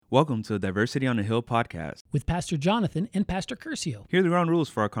Welcome to the Diversity on a Hill podcast with Pastor Jonathan and Pastor Curcio. Here are the ground rules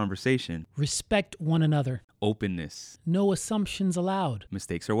for our conversation. Respect one another. Openness. No assumptions allowed.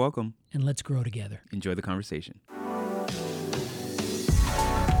 Mistakes are welcome. And let's grow together. Enjoy the conversation.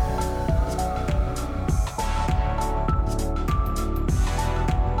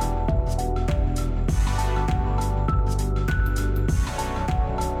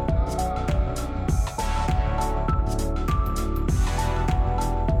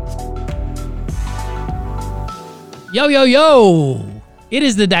 Yo, yo, yo! It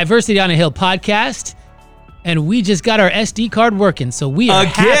is the Diversity on a Hill podcast, and we just got our SD card working, so we are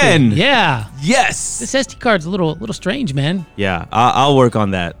Again! happy. Yeah. Yes! This SD card's a little strange, man. Yeah, I'll work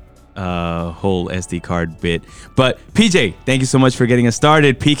on that whole SD card bit. But PJ, thank you so much for getting us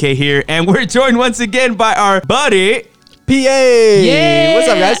started. PK here, and we're joined once again by our buddy, PA! Yeah! What's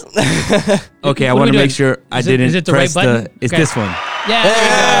up, guys? Okay, I What are want we to make doing? sure I Is it- didn't is it the press right button? It's Okay. this one. Yeah.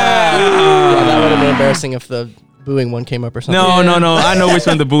 Yeah, that would have been embarrassing if the booing one came up or something. No. I know which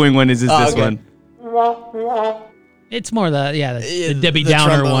one the booing one is. It's this okay. one. It's more the Debbie the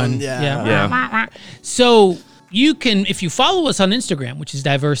Downer trombone, one. yeah. Yeah. So you can, if you follow us on Instagram, which is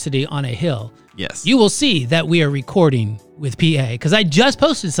Diversity on a Hill, Yes. you will see that we are recording with PA because I just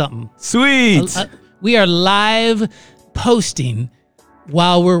posted something. Sweet. We are live posting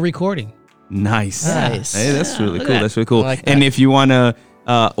while we're recording. Nice. Nice. Hey, that's really look at cool. that. That's really cool. I like And that. if you want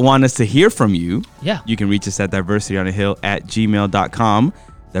us to hear from you, Yeah. you can reach us at diversityonahill@gmail.com.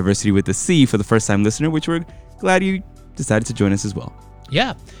 Diversity with a C for the first time listener, which we're glad you decided to join us as well.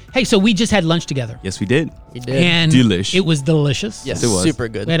 Yeah. Hey, so we just had lunch together. Yes, we did. We did. And Delish. it was delicious. yes, it was. super We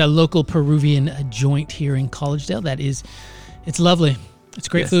good. had a local Peruvian joint here in Collegedale. It's lovely. It's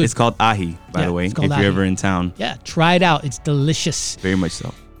great Yes, food. It's called ahi, by Yeah, the way, it's if called you're ahi. ever in town. Yeah, try it out. It's delicious. Very much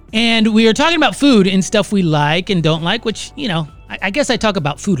so. And we are talking about food and stuff we like and don't like, which, I guess I talk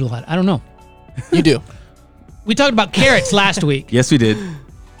about food a lot. I don't know. You do. We talked about carrots last week, Yes, we did.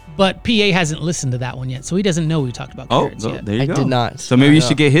 but PA hasn't listened to that one yet, so he doesn't know we talked about Oh, carrots yet. there you I go. did not. So maybe you No.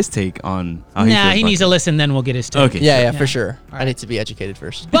 should get his take on how he Nah, feels he about needs to listen, then we'll get his take. Okay. Yeah, Yeah. for sure. All I right. need to be educated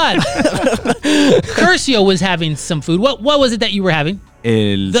first. But Curcio was having some food. What was it that you were having?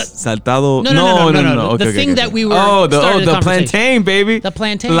 El saltado. No. Okay, The okay, thing okay. that we were the started the conversation. plantain, baby. The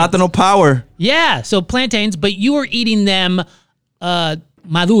plantains. Plátano power. Yeah, so plantains, but you were eating them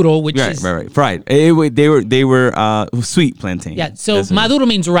maduro, which is Right. Fried. They were sweet plantain. yeah. So That's what- maduro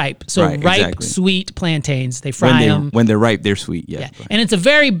means ripe. So Right, ripe, exactly. sweet plantains. They fry them. when they're ripe, they're sweet. Yeah. Yeah, and it's a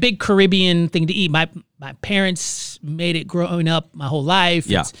very big Caribbean thing to eat. My parents made it growing up my whole life.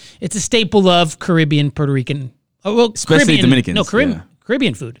 Yeah. It's a staple of Caribbean, Puerto Rican, Especially Caribbean, Dominicans, No, yeah.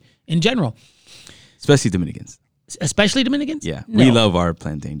 Caribbean food in general, Especially Dominicans. especially Dominicans. Yeah. No. We love our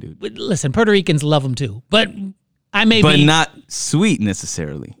plantain, dude. But listen, Puerto Ricans love them too, but I may But be not sweet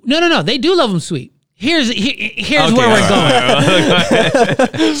necessarily. No. They do love them sweet. Here's Okay, where we're all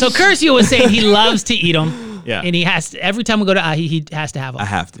going. So Curcio was saying he loves to eat them. Yeah. And he has to, every time we go to Ahi, he has to have them. I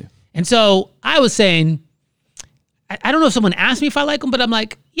have to. And so I was saying, I don't know if someone asked me if I like them, but I'm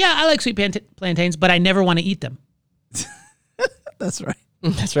like, yeah, I like sweet plantains, but I never want to eat them. That's right.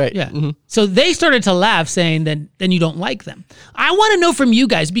 That's right. Yeah. So they started to laugh, saying then you don't like them. I want to know from you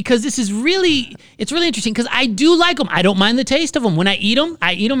guys, because it's really interesting, because I do like them. I don't mind the taste of them. When I eat them,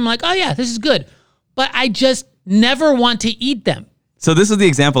 I'm like, oh yeah, this is good. But I just never want to eat them. So this is the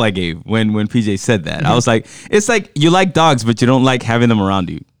example I gave when PJ said that. I was like, it's like you like dogs, but you don't like having them around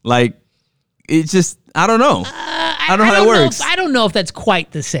you. Like, it's just, I don't know. I don't know how that works. I don't know if that's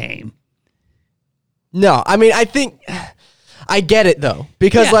quite the same. No, I mean, I think I get it though,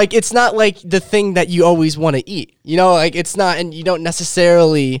 because Yeah. like it's not like the thing that you always want to eat. You know, like it's not, and you don't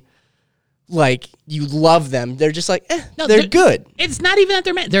necessarily like you love them. They're just like, No, they're good. It's not even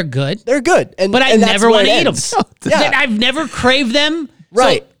that they're good. They're good, and But I and that's never where want to it eat them. ends. Yeah. I've never craved them.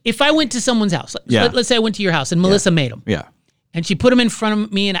 Right. So if I went to someone's house, Yeah. let's say I went to your house and Melissa made them, Yeah. and she put them in front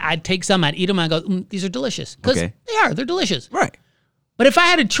of me, and I'd take some, I'd eat them, and I'd go, these are delicious. Because Okay. they're delicious. Right. But if I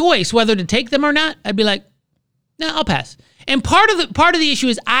had a choice whether to take them or not, I'd be like, no, I'll pass. And part of the issue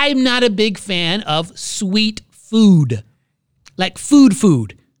is I'm not a big fan of sweet food. Like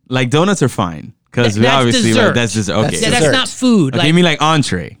food. Like donuts are fine. Because That's obviously, dessert. like, that's just, okay. That's That's dessert. not food. Okay, you mean like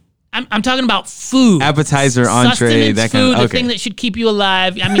entree? I'm talking about food. Appetizer, entree, Sustenance that food, kind of, the okay. thing that should keep you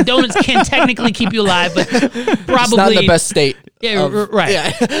alive. I mean, donuts can technically keep you alive, but probably It's not in the best state. Yeah, right. Yeah,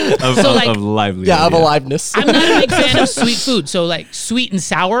 Of, So, of, like- of livelihood. yeah, of aliveness. I'm not a big fan of sweet food. So like sweet and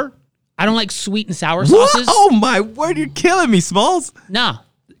sour. I don't like sweet and sour What? sauces. Oh my word, you're killing me, Smalls. Nah,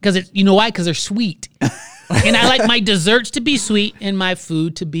 because you know why? Because they're sweet, and I like my desserts to be sweet and my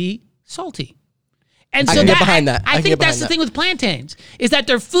food to be salty. And I so can get that, behind that. I I can think get that's behind the that. thing with plantains is that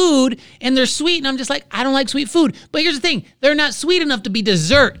they're food and they're sweet, and I'm just like, I don't like sweet food. But here's the thing: they're not sweet enough to be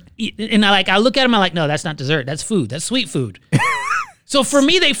dessert. And I look at them, I'm like, no, that's not dessert. That's food. That's sweet food. So for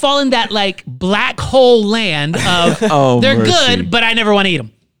me, they fall in that like black hole land of Oh, they're mercy. good, but I never want to eat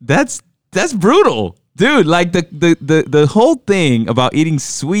them. That's brutal, dude. Like the whole thing about eating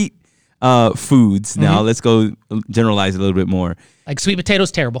sweet foods. Now let's go generalize a little bit more. Like sweet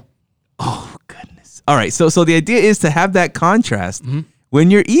potatoes, terrible. Oh goodness. All right. So the idea is to have that contrast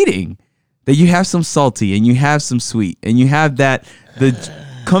when you're eating, that you have some salty and you have some sweet and you have that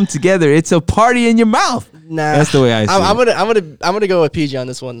come together. It's a party in your mouth. Nah, That's the way I see it. I'm gonna go with PG on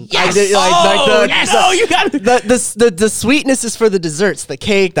this one. Yes! You got it. The sweetness is for the desserts, the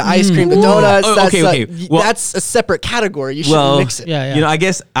cake, the ice cream, the donuts. Oh, that's okay. Well- that's a separate category. You shouldn't mix it. Yeah. You know, I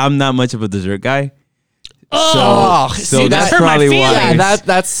guess I'm not much of a dessert guy. Oh, so see, that's that hurt my probably why. feelings.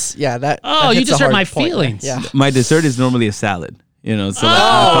 That. Oh, that you hits just a hurt hard my point there. feelings. Yeah. My dessert is normally a salad. You know, so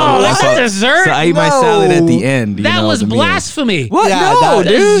That's a dessert? So I eat my salad at the end. you That know, was the meal. blasphemy. What? Yeah, No, that-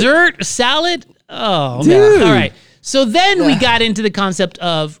 dude. Dessert salad? Oh, Dude. man. All right. So then we got into the concept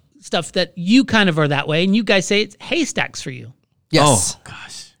of stuff that you kind of are that way, and you guys say it's haystacks for you. Yes. Oh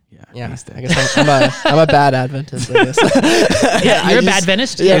gosh. Yeah. haystack. I guess I'm a bad Adventist. I guess. Yeah, you're a just- bad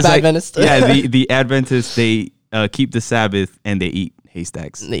Adventist? Yeah, It's bad like- Adventist. Yeah, the Adventists, they keep the Sabbath and they eat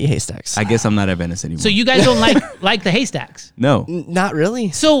haystacks. The haystacks. I guess I'm not Adventist anymore. So you guys don't like the haystacks. no. Not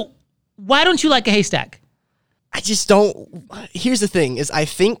really. So why don't you like a haystack? I just don't. Here's the thing: is I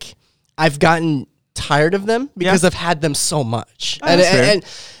think I've gotten tired of them because Yeah. I've had them so much, Oh, that's fair.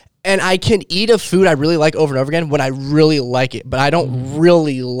 and I can eat a food I really like over and over again when I really like it, but I don't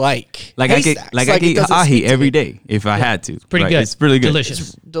really like Like haystacks. I could it eat doesn't ahi speak to every me. day if I had to. Pretty Right? good. It's really good.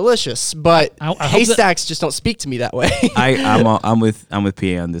 Delicious. Delicious, but I hope that- haystacks just don't speak to me that way. I'm with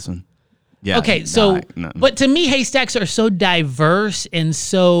PA on this one. Yeah. Okay, so, no. but to me, haystacks are so diverse and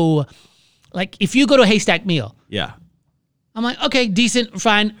so, like, if you go to a haystack meal, yeah. I'm like, okay, decent,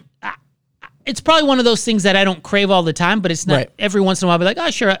 fine. It's probably one of those things that I don't crave all the time, but it's not Right. every once in a while. I'll be like, oh,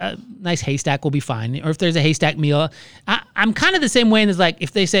 sure, a nice haystack will be fine. Or if there's a haystack meal, I'm kind of the same way. And it's like,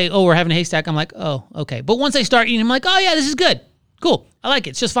 if they say, oh, we're having a haystack, I'm like, oh, okay. But once I start eating, I'm like, oh, yeah, this is good. Cool. I like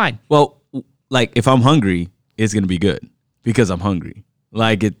it. It's just fine. Well, like if I'm hungry, it's gonna be good because I'm hungry.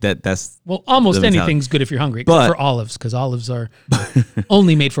 Like that's Well, almost The mentality. anything's good if you're hungry, But- except for olives, because olives are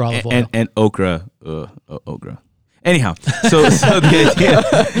only made for olive oil. and okra, okra. Anyhow, so the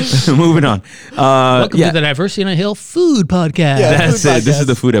idea. Moving on. Welcome yeah, to the Diversity on a Hill food podcast. Yeah. that's food it. This podcast. is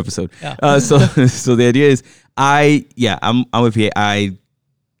the food episode. So the idea is, I'm with PA. I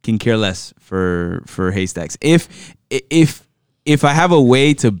can care less for haystacks. If I have a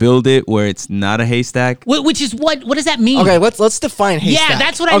way to build it where it's not a haystack, Which is what does that mean? Okay, let's define haystack.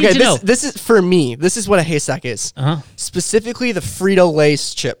 that's what I need to know. This is for me. This is what a haystack is. Uh-huh. Specifically, the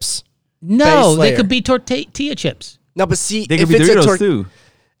Frito-Lay's chips. No, Base they layer. could be tortilla chips. No, but see, they if could be it's a Doritos too.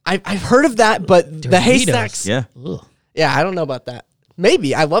 I've heard of that, but the Doritos. haystacks. Yeah. Ugh. Yeah, I don't know about that.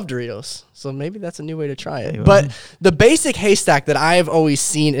 Maybe I love Doritos, so maybe that's a new way to try it. But the basic haystack that I've always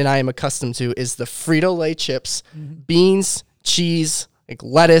seen and I am accustomed to is the Frito-Lay chips, beans, cheese, like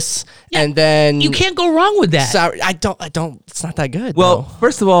lettuce, and then You can't go wrong with that. sour. I don't. It's not that good. Well, though.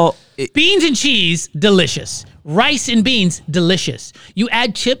 first of all, Beans and cheese, delicious. Rice and beans, delicious. You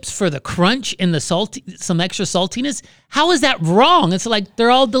add chips for the crunch and the salty, some extra saltiness. How is that wrong? It's like they're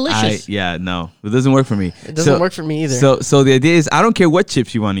all delicious. no, it doesn't work for me. It doesn't work for me either. So the idea is, I don't care what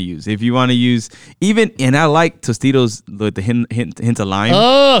chips you want to use. If you want to use and I like Tostitos with the hint of lime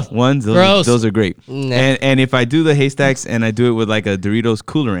Ugh, ones. gross. Those are great. Nah. And if I do the haystacks and I do it with like a Doritos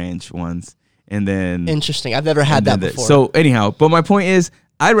Cooler Ranch ones, and then Interesting. I've never had that before. So anyhow, but my point is,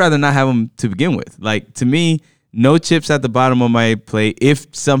 I'd rather not have them to begin with. Like, to me, no chips at the bottom of my plate. If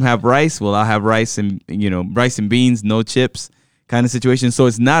some have rice, well, I'll have rice and beans, no chips kind of situation. So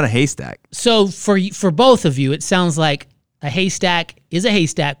it's not a haystack. So for both of you, it sounds like a haystack is a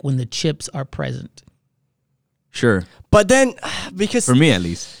haystack when the chips are present. Sure. But then, because For me, at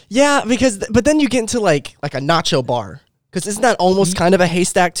least. but then you get into like a nacho bar. Because isn't that almost kind of a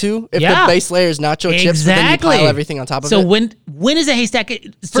haystack too? If Yeah. the base layer is nacho chips, but then you Exactly. pile everything on top of So it. when is a haystack?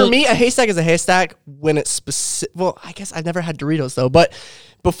 For me, a haystack is a haystack when it's specific. Well, I guess I've never had Doritos though, but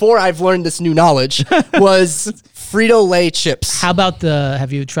before I've learned this new knowledge was Frito-Lay chips. how about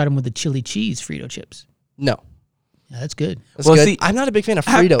have you tried them with the chili cheese Frito chips? No. Yeah, that's good. That's Well, good. see, I'm not a big fan of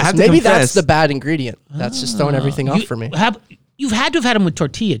I have Fritos. to Maybe confess- that's the bad ingredient. That's just throwing everything off for me. You've had to have had them with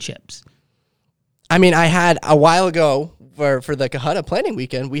tortilla chips. I mean, I had a while ago for the Cajeta planning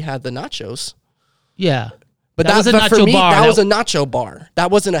weekend, we had the nachos. Yeah. But that was a but for nacho me, bar. that was a nacho bar.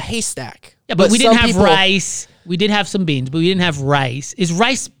 That wasn't a haystack. Yeah, but we some didn't have people- rice. We did have some beans, but we didn't have rice. Is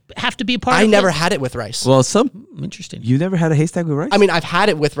rice have to be a part I of never this? had it with rice. Well, Interesting. you never had a haystack with rice. I mean, I've had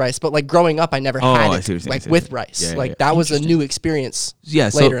it with rice, but like growing up, I never Oh, had I it see what you're saying, like I see what with you're rice. saying. Yeah, Like yeah. that was a new experience yeah.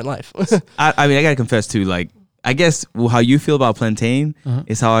 So later in life. I mean, I gotta confess too. Like, I guess how you feel about plantain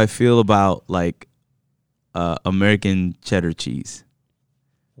is how I feel about like American cheddar cheese.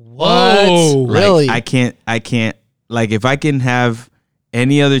 Whoa. Like, Really? I can't. Like, if I can have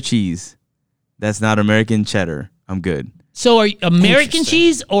any other cheese that's not American cheddar, I'm good. So are you American Interesting.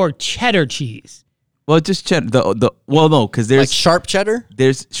 cheese or cheddar cheese? Well, just cheddar. Well, no, because Like there's sharp cheddar.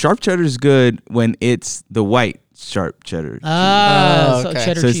 sharp cheddar is good when it's the white sharp cheddar. Ah, so okay.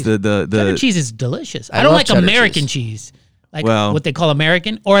 cheddar So it's cheese. the Cheddar cheese is delicious. I I don't love like cheddar American cheese. Like Well- what they call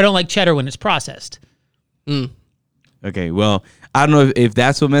American, or I don't like cheddar when it's processed. Okay, well, I don't know if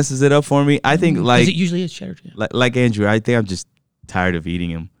that's what messes it up for me. I think Because it usually is cheddar cheese. like Andrew, I think I'm just tired of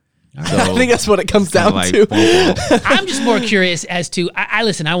eating them. So I think that's what it comes down like, to. I'm just more curious as to. I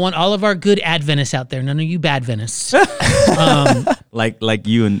listen. I want all of our good Adventists out there. None of you bad Adventists. like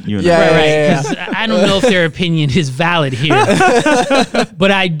you and Yeah. I. Right, Yeah. 'cause I don't know if their opinion is valid here.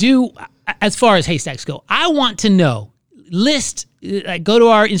 But I do, as far as haystacks go, I want to know, go to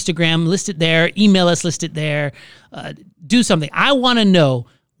our Instagram, list it there, email us, list it there, do something. I want to know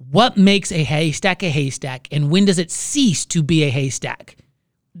what makes a haystack, and when does it cease to be a haystack?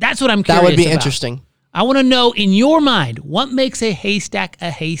 That's what I'm curious That would be about. interesting. I want to know, in your mind, what makes a haystack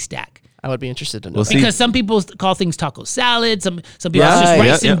a haystack? I would be interested to know. Well, that. see- Because some people call things taco salad. Some people Yeah, it's just yeah,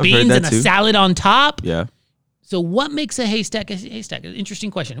 rice yeah, and I've heard beans that and a too. salad on top. Yeah. So what makes a haystack a haystack?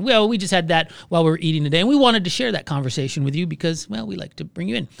 Interesting question. Well, we just had that while we were eating today, and we wanted to share that conversation with you because, well, we like to bring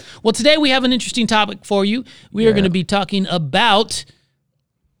you in. Well, today we have an interesting topic for you. We are going to be talking about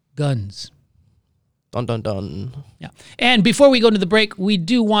guns. Dun dun dun. Yeah. And before we go to the break, we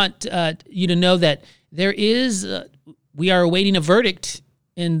do want you to know that there is, we are awaiting a verdict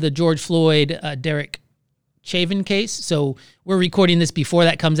in the George Floyd, Derek Chauvin case. So we're recording this before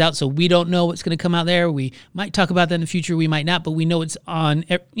that comes out. So we don't know what's going to come out there. We might talk about that in the future. We might not, but we know it's on,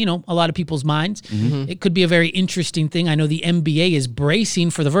 a lot of people's minds. It could be a very interesting thing. I know the NBA is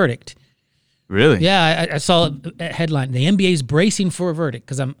bracing for the verdict. Really? Yeah, I saw a headline. The NBA is bracing for a verdict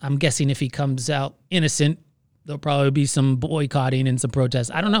because I'm guessing if he comes out innocent, there'll probably be some boycotting and some protests.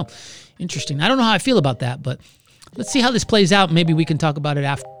 I don't know. Interesting. I don't know how I feel about that, but let's see how this plays out. Maybe we can talk about it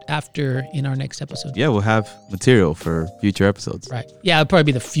after in our next episode. Yeah, we'll have material for future episodes. Right. Yeah, it'll probably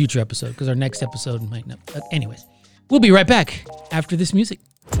be the future episode because our next episode might not. But anyways, we'll be right back after this music.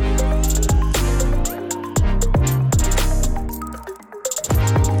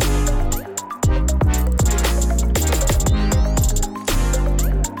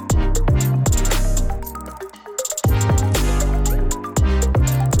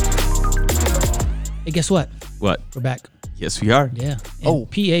 Hey, guess what? What? We're back. Yes, we are. Yeah. And Oh.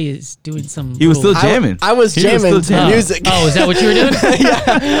 PA is doing some. He was still little- jamming. I was He jamming still to jamming. music. Oh, is that what you were doing?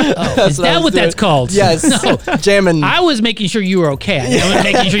 Yeah. Oh, is that what that's called? Yes. No. Jamming. I was making sure you were okay. I was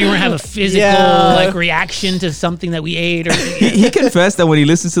making sure you weren't have a physical Yeah. reaction to something that we ate or. He confessed that when he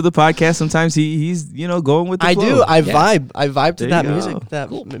listens to the podcast, sometimes he's going with the I flow. do. I Yeah. vibe. I vibe to There that you music. go.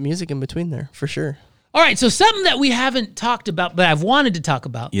 That music in between there for sure. All right, so something that we haven't talked about, but I've wanted to talk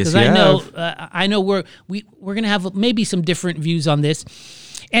about Yes, because you I know we're gonna have maybe some different views on this,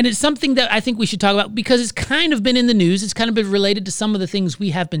 and it's something that I think we should talk about because it's kind of been in the news. It's kind of been related to some of the things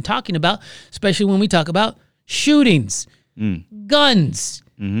we have been talking about, especially when we talk about shootings, guns,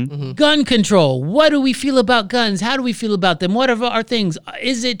 gun control. What do we feel about guns? How do we feel about them? What are our things?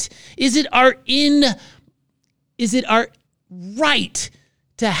 Is it our right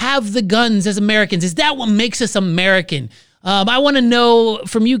to have the guns as Americans? Is that what makes us American? I want to know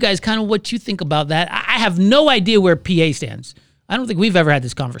from you guys kind of what you think about that. I have no idea where PA stands. I don't think we've ever had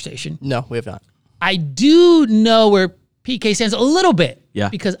this conversation. No, we have not. I do know where PK stands a little bit. Yeah.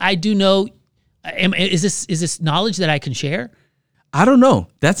 Because I do know. Is this knowledge that I can share? I don't know.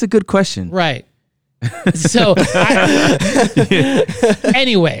 That's a good question. Right. So,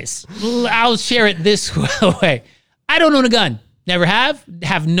 anyways, I'll share it this way. I don't own a gun. Never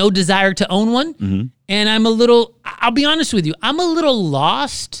have no desire to own one. And I'll be honest with you, I'm a little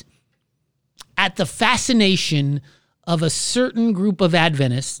lost at the fascination of a certain group of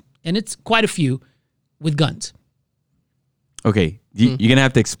Adventists, and it's quite a few, with guns. Okay, you're going to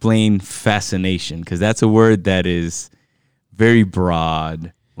have to explain fascination because that's a word that is very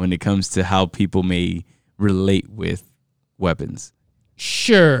broad when it comes to how people may relate with weapons.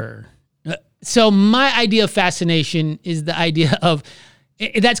 Sure. So my idea of fascination is the idea of,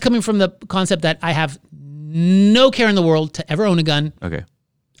 that's coming from the concept that I have no care in the world to ever own a gun. Okay.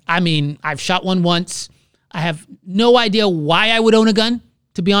 I mean, I've shot one once. I have no idea why I would own a gun,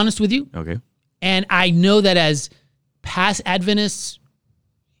 to be honest with you. Okay. And I know that as past Adventists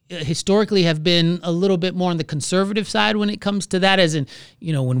historically have been a little bit more on the conservative side when it comes to that, as in,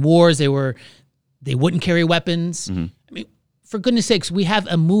 when wars, they wouldn't carry weapons. Mm-hmm. I mean, for goodness sakes, we have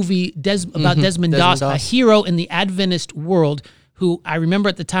a movie about Desmond Doss, a hero in the Adventist world, who I remember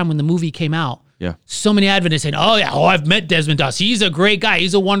at the time when the movie came out, Yeah. so many Adventists saying, I've met Desmond Doss. He's a great guy.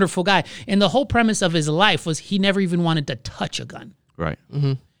 He's a wonderful guy. And the whole premise of his life was he never even wanted to touch a gun. Right.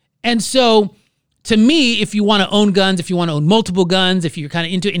 And so, to me, if you want to own guns, if you want to own multiple guns, if you're kind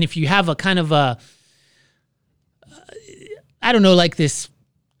of into it, and if you have a kind of a, I don't know, like this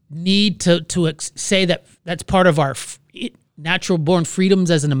need to say that that's part of our natural born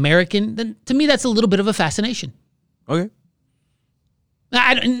freedoms as an American, then to me, that's a little bit of a fascination. Okay.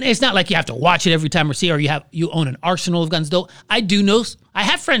 It's not like you have to watch it every time or see, or you own an arsenal of guns. Though I do know, I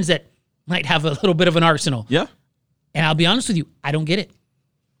have friends that might have a little bit of an arsenal. Yeah. And I'll be honest with you, I don't get it.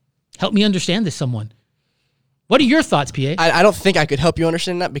 Help me understand this, someone. What are your thoughts, PA? I don't think I could help you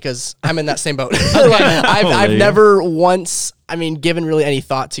understand that because I'm in that same boat. I've never once, given really any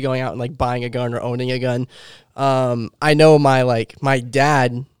thought to going out and like buying a gun or owning a gun. I know my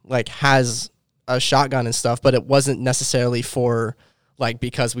dad has a shotgun and stuff, but it wasn't necessarily for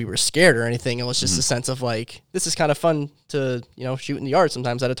because we were scared or anything. It was just a sense of this is kind of fun to, shoot in the yard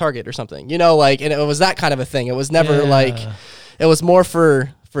sometimes at a Target or something, and it was that kind of a thing. It was never it was more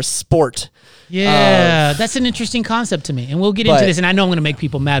for sport. Yeah, that's an interesting concept to me, and we'll get into this. And I know I'm going to make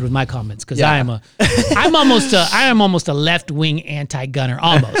people mad with my comments because I am almost a left wing anti-gunner,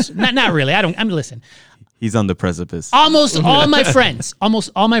 almost. not really. Listen. He's on the precipice. Almost all my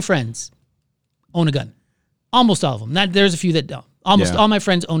friends own a gun. Almost all of them. There's a few that don't. Almost all my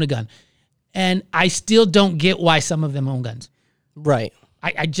friends own a gun, and I still don't get why some of them own guns. Right.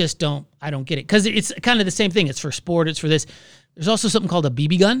 I just don't. I don't get it because it's kind of the same thing. It's for sport. It's for this. There's also something called a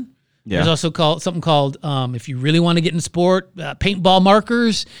BB gun. Yeah. There's also something called, if you really want to get in sport, paintball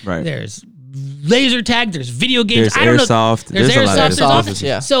markers. Right. There's laser tag. There's video games. There's airsoft. There's airsoft. There's all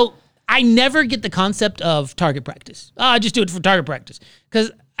yeah. So I never get the concept of target practice. I just do it for target practice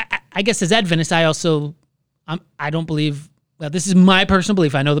because I guess as Adventist, I don't believe. Well, this is my personal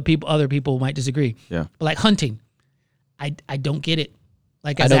belief. I know other people might disagree. Yeah. But hunting, I don't get it.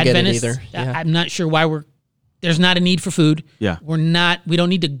 As I don't Adventists, get it either. Yeah. I'm not sure why there's not a need for food. Yeah. We don't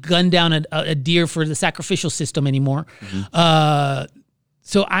need to gun down a deer for the sacrificial system anymore.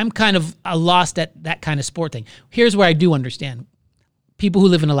 So I'm kind of lost at that kind of sport thing. Here's where I do understand. People who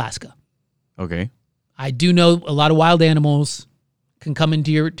live in Alaska. Okay. I do know a lot of wild animals can come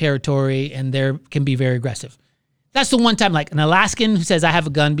into your territory and they can be very aggressive. That's the one time, an Alaskan who says, I have a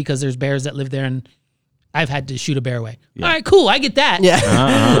gun because there's bears that live there and I've had to shoot a bear away. Yeah. All right, cool. I get that.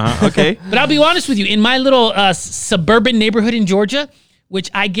 Yeah. Okay. But I'll be honest with you. In my little suburban neighborhood in Georgia,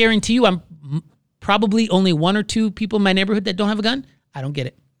 which I guarantee you I'm probably only one or two people in my neighborhood that don't have a gun, I don't get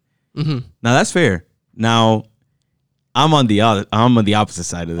it. Mm-hmm. Now, that's fair. Now, I'm on the opposite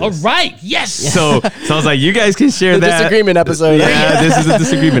side of this. All right. Yes. So I was like, you guys can share the that. Disagreement episode. Yeah, this is a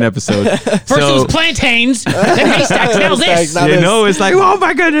disagreement episode. First it was plantains, then haystacks, now this. It's like, oh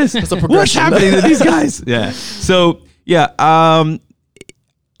my goodness, what's happening to these guys? Yeah. So yeah,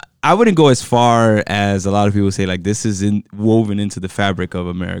 I wouldn't go as far as a lot of people say. This is woven into the fabric of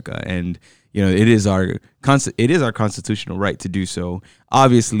America, and it is our constitutional right to do so.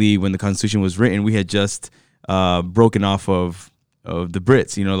 Obviously, when the Constitution was written, we had just broken off of the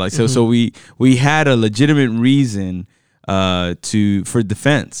Brits, so we had a legitimate reason for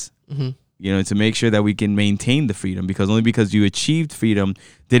defense, to make sure that we can maintain the freedom, because only because you achieved freedom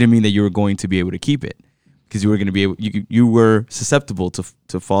didn't mean that you were going to be able to keep it, because you were going to be able, you were susceptible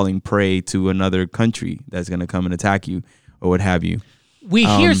to falling prey to another country that's going to come and attack you or what have you. We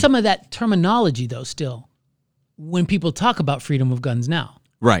hear some of that terminology though still when people talk about freedom of guns now.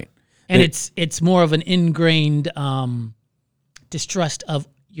 Right. And it's more of an ingrained distrust of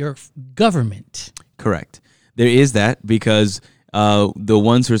your government. Correct. There is that, because the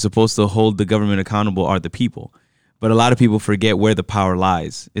ones who are supposed to hold the government accountable are the people. But a lot of people forget where the power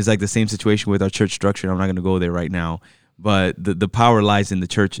lies. It's like the same situation with our church structure. I'm not going to go there right now. But the power lies in the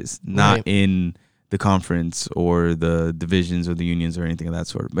churches, not in the conference or the divisions or the unions or anything of that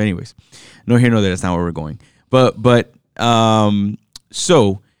sort. But anyways, no here, no there. That's not where we're going. But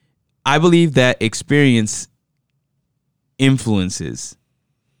so I believe that experience influences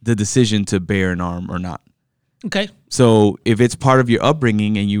the decision to bear an arm or not. Okay. So if it's part of your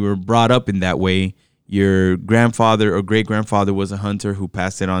upbringing and you were brought up in that way, your grandfather or great grandfather was a hunter who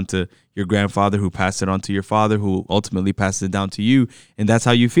passed it on to your grandfather, who passed it on to your father, who ultimately passed it down to you, and that's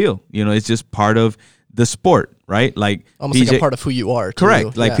how you feel. You know, it's just part of the sport, right? Like almost like a part of who you are. Too.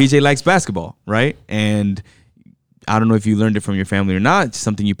 Correct. Like PJ likes basketball, right? And I don't know if you learned it from your family or not. It's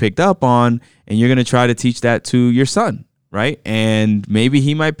something you picked up on, and you're gonna try to teach that to your son, right? And maybe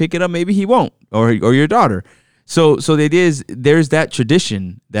he might pick it up, maybe he won't, or your daughter. So the idea is there's that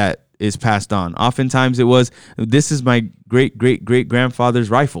tradition that is passed on. Oftentimes it was, this is my great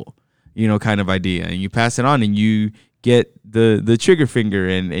grandfather's rifle, you know, kind of idea, and you pass it on, and you get the trigger finger,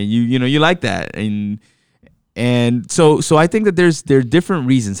 and you like that, and so I think that there are different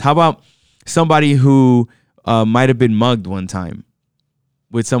reasons. How about somebody who might have been mugged one time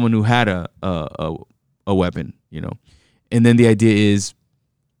with someone who had a weapon, you know, and then the idea is,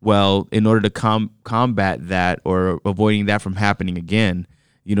 well, in order to combat that or avoiding that from happening again,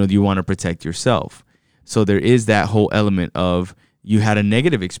 you know, you want to protect yourself. So there is that whole element of you had a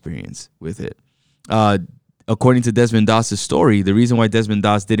negative experience with it. According to Desmond Doss's story, the reason why Desmond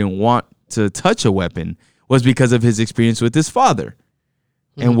Doss didn't want to touch a weapon was because of his experience with his father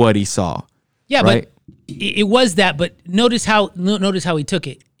and what he saw. Yeah, right? but it was that. But notice how he took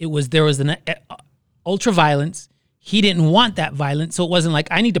it. There was an ultra violence. He didn't want that violence, so it wasn't like,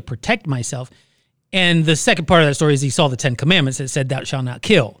 I need to protect myself. And the second part of that story is he saw the 10 Commandments that said, thou shalt not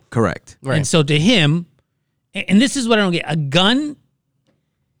kill. Correct. Right. And so to him, and this is what I don't get, a gun,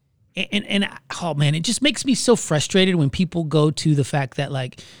 and oh man, it just makes me so frustrated when people go to the fact that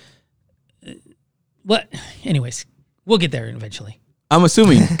like, what? Anyways, we'll get there eventually. I'm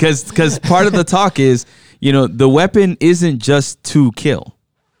assuming, because part of the talk is, you know, the weapon isn't just to kill.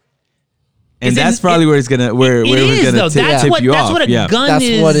 And that's probably where it's gonna where we're gonna tip you off. That's what a gun that's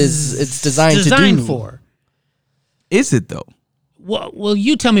is. What it's designed to do. For. Is it though? Well,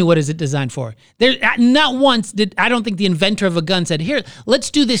 you tell me, what is it designed for? There, not once did I don't think the inventor of a gun said, "Here, let's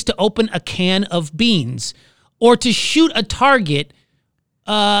do this to open a can of beans, or to shoot a target,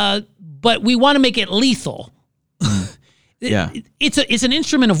 but we want to make it lethal." Yeah, it's an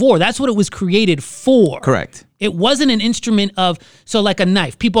instrument of war. That's what it was created for. Correct. It wasn't an instrument of, so like a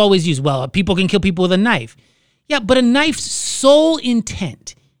knife. People always use, well, people can kill people with a knife. Yeah, but a knife's sole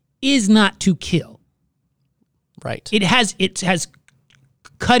intent is not to kill. Right. It has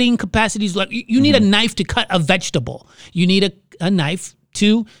cutting capacities. Like you need a knife to cut a vegetable. You need a knife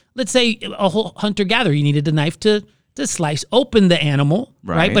to, let's say, a whole hunter-gatherer. You needed a knife to slice open the animal,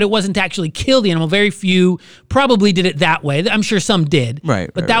 right? But it wasn't to actually kill the animal. Very few probably did it that way. I'm sure some did.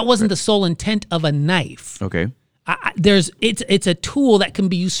 Right. But that wasn't the sole intent of a knife. Okay. It's a tool that can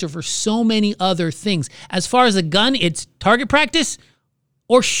be used for so many other things. As far as a gun, it's target practice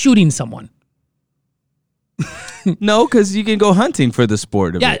or shooting someone. No, because you can go hunting for the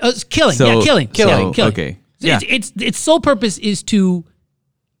sport of it. It's killing. Killing. Okay. Yeah. Its sole purpose is to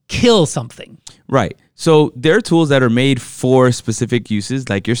kill something. Right. So there are tools that are made for specific uses,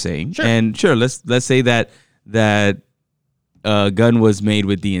 like you're saying. Sure. And sure, let's say that gun was made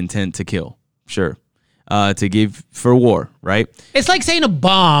with the intent to kill. Sure. To give for war, right? It's like saying a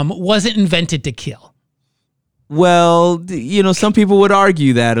bomb wasn't invented to kill. Well, you know, some people would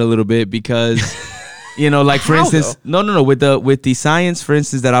argue that a little bit because, you know, like for instance, no, with the science, for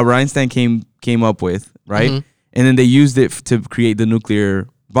instance, that Albert Einstein came up with, right? Mm-hmm. And then they used it to create the nuclear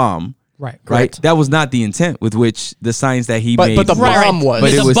bomb. Right. That was not the intent with which the science that he made. But the bomb was.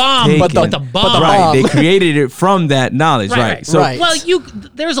 But it was bomb. But the bomb. Right. They created it from that knowledge. Right. So, well,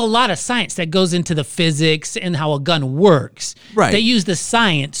 there's a lot of science that goes into the physics and how a gun works. Right. They use the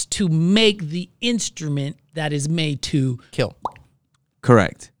science to make the instrument that is made to kill.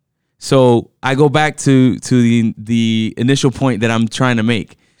 Correct. So I go back to the initial point that I'm trying to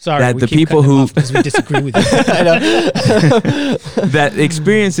make. Sorry, that the people who because we disagree with you. I know. That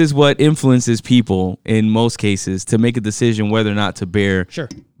experience is what influences people in most cases to make a decision whether or not to bear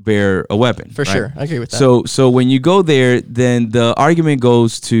a weapon. For right? sure, I agree with that. So when you go there, then the argument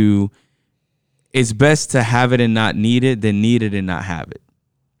goes to, it's best to have it and not need it than need it and not have it.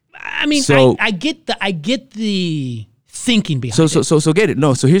 I mean, I get the thinking behind it. So get it.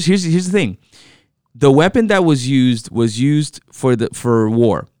 No. So here's the thing. The weapon that was used for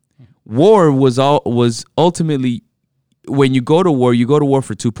war. War was ultimately, when you go to war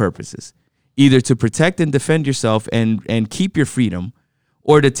for two purposes: either to protect and defend yourself and keep your freedom,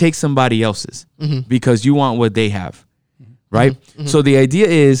 or to take somebody else's because you want what they have, right? Mm-hmm. So the idea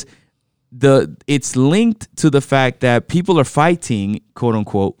is it's linked to the fact that people are fighting, quote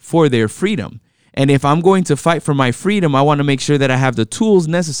unquote, for their freedom. And if I'm going to fight for my freedom, I want to make sure that I have the tools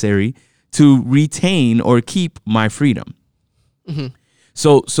necessary to retain or keep my freedom. Mm-hmm.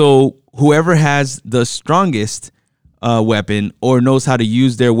 So whoever has the strongest weapon or knows how to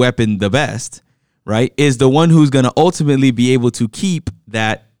use their weapon the best, right, is the one who's going to ultimately be able to keep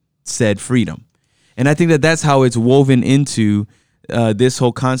that said freedom. And I think that that's how it's woven into this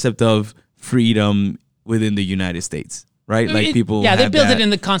whole concept of freedom within the United States, right? Like people, they have built that. it in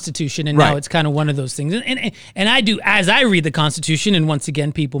the Constitution, and Right. now it's kind of one of those things. And I do, as I read the Constitution, and once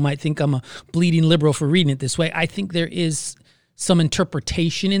again, people might think I'm a bleeding liberal for reading it this way. I think there is some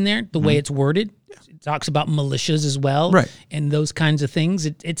interpretation in there, the way it's worded. It talks about militias as well, Right. and those kinds of things.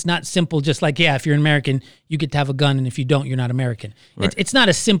 It's not simple, just like, yeah, if you're an American, you get to have a gun, and if you don't, you're not American. Right. It's not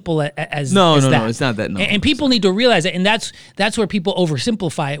as simple as No, as no, that. no, it's not that. No. And people need to realize it, and that's where people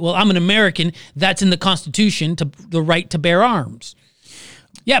oversimplify it. Well, I'm an American. That's in the Constitution, to the right to bear arms.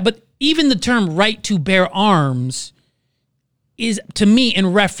 Yeah, but even the term right to bear arms is, to me,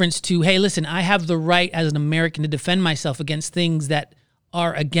 in reference to, hey, listen, I have the right as an American to defend myself against things that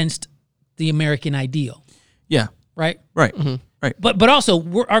are against the American ideal, Yeah. right? Right. Right. But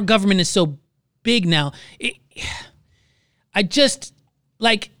also, our government is so big now. I just,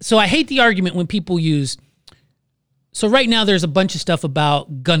 like, so I hate the argument when people use, so right now there's a bunch of stuff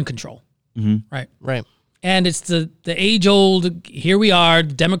about gun control, right? Right. And it's the age-old, here we are,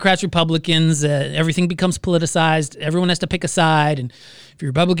 Democrats, Republicans, everything becomes politicized. Everyone has to pick a side. And if you're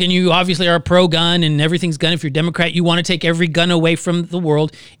Republican, you obviously are pro-gun and everything's gun. If you're Democrat, you want to take every gun away from the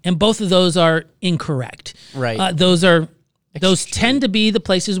world. And both of those are incorrect. Right. Those tend to be the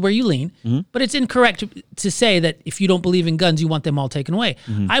places where you lean. But it's incorrect to say that if you don't believe in guns, you want them all taken away.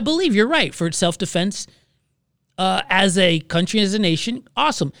 I believe you're right. For self-defense, as a country, as a nation,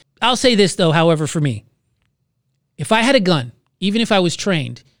 awesome. I'll say this, though, however, for me. If I had a gun, even if I was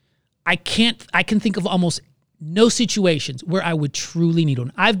trained, I can think of almost no situations where I would truly need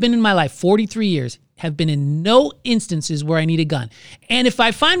one. I've been in my life 43 years, have been in no instances where I need a gun. And if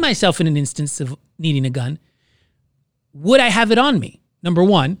I find myself in an instance of needing a gun, would I have it on me? Number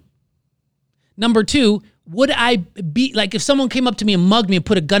one. Number two, would I be, like, if someone came up to me and mugged me and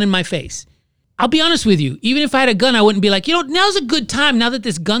put a gun in my face, I'll be honest with you, even if I had a gun, I wouldn't be like, now's a good time, now that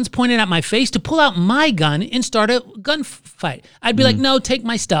this gun's pointed at my face, to pull out my gun and start a gunfight. I'd be like, no, take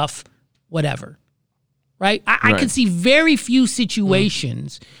my stuff, whatever. Right? I can see very few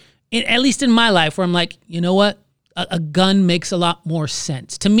situations, at least in my life, where I'm like, you know what? A gun makes a lot more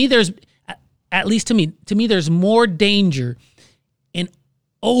sense. To me, at least to me, there's more danger in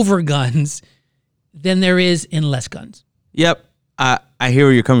over guns than there is in less guns. Yep. I hear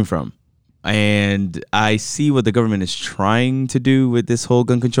where you're coming from. And I see what the government is trying to do with this whole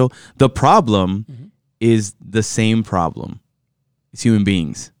gun control. The problem is the same problem. It's human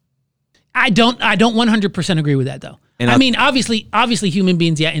beings. I don't 100% agree with that, though. And I mean, obviously human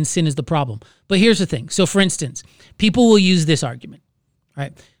beings, yeah, and sin is the problem. But here's the thing. So, for instance, people will use this argument,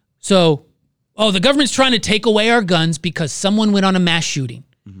 right? So, the government's trying to take away our guns because someone went on a mass shooting.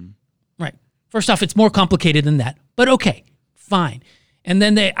 Right. First off, it's more complicated than that. But okay, fine. And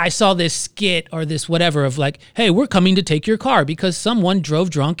then I saw this skit or this whatever of like, hey, we're coming to take your car because someone drove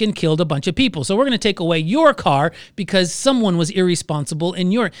drunk and killed a bunch of people. So we're going to take away your car because someone was irresponsible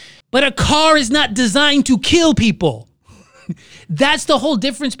in your... But a car is not designed to kill people. That's the whole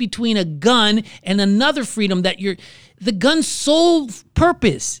difference between a gun and another freedom, that the gun's sole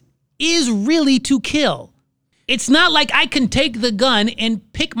purpose is really to kill. It's not like I can take the gun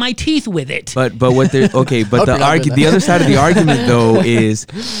and pick my teeth with it. But what they're okay, but Hope the other side of the argument though is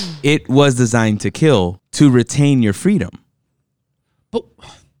it was designed to kill, to retain your freedom. But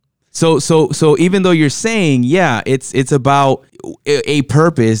So even though you're saying, yeah, it's about a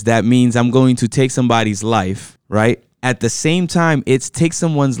purpose that means I'm going to take somebody's life, right? At the same time, it's take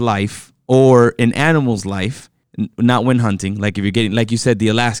someone's life or an animal's life, not when hunting, like if you're getting, like you said, the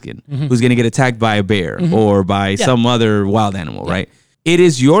Alaskan, who's going to get attacked by a bear or by some other wild animal, right? It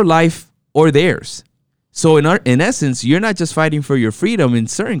is your life or theirs. So in essence, you're not just fighting for your freedom. In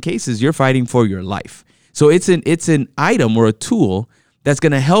certain cases, you're fighting for your life. So it's an item or a tool that's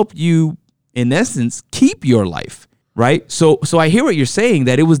going to help you, in essence, keep your life, right? So I hear what you're saying,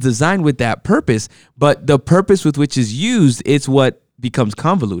 that it was designed with that purpose, but the purpose with which is used, it's what becomes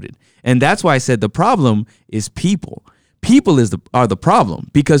convoluted. And that's why I said the problem is people. People are the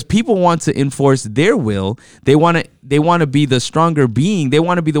problem, because people want to enforce their will. They want to be the stronger being. They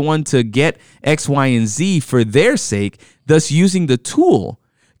want to be the one to get X, Y, and Z for their sake, thus using the tool.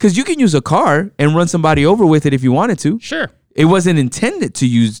 Because you can use a car and run somebody over with it if you wanted to. sure. It wasn't intended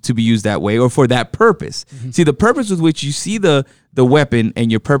to be used that way or for that purpose. See, the purpose with which you see the weapon and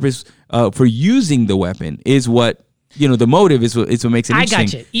your purpose for using the weapon is what, the motive is what makes it interesting. I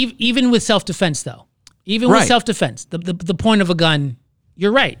got you. Even with self-defense, though. Even with Right. self-defense, the point of a gun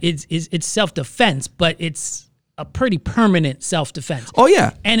you're right. It's self-defense, but it's a pretty permanent self-defense. Oh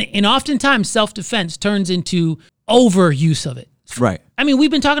yeah, And oftentimes self-defense turns into overuse of it. right. I mean,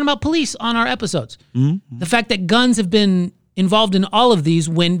 we've been talking about police on our episodes. Mm-hmm. The fact that guns have been involved in all of these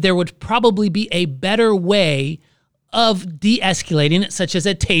when there would probably be a better way of de-escalating it, such as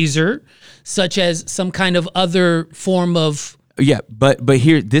a taser, such as some kind of other form of... Yeah, but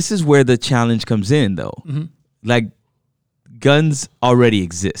here, this is where the challenge comes in, though. Mm-hmm. Like, guns already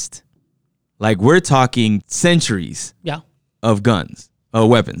exist. Like, we're talking centuries Yeah. of guns,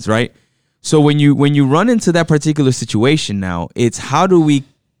 weapons, right? So when you run into that particular situation now, it's how do we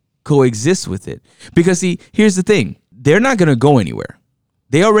coexist with it? Because see, here's the thing. They're not going to go anywhere.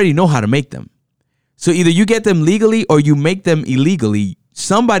 They already know how to make them. So either you get them legally or you make them illegally,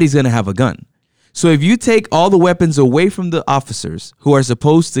 somebody's going to have a gun. So if you take all the weapons away from the officers who are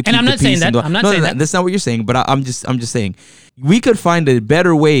supposed to keep I'm the not saying peace, that. I'm not saying that. That's not what you're saying. But I'm just saying we could find a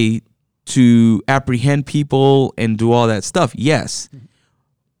better way to apprehend people and do all that stuff. Yes,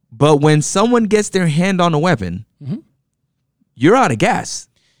 but when someone gets their hand on a weapon, you're out of gas.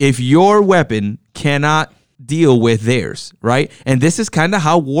 If your weapon cannot deal with theirs, right? And this is kind of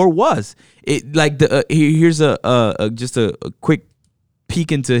how war was. It like the here's just a quick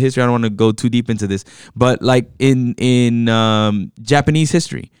peek into history. I don't want to go too deep into this, but like in Japanese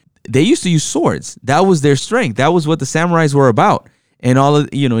history, they used to use swords. That was their strength. That was what the samurais were about, and all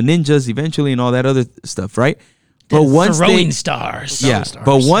of ninjas eventually and all that other stuff, right? But once throwing stars. yeah,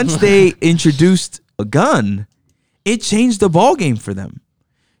 but once they introduced a gun, it changed the ball game for them.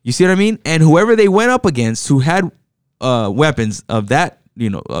 You see what I mean? And whoever they went up against, who had weapons of that,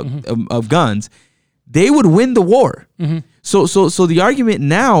 of guns, they would win the war. So the argument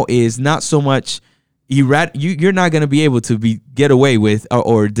now is not so much you're not going to be able to get away with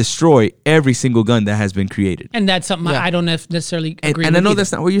or destroy every single gun that has been created. And that's something I don't necessarily agree with. And I know either.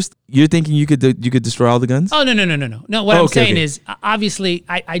 that's not what you're thinking. You could destroy all the guns. Oh, no. No, what I'm saying okay. is, obviously,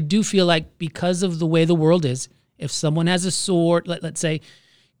 I do feel like because of the way the world is, if someone has a sword, let's say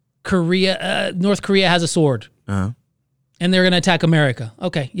North Korea has a sword, and they're going to attack America.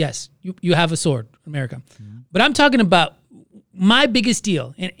 Okay, yes, you have a sword, America. But I'm talking about my biggest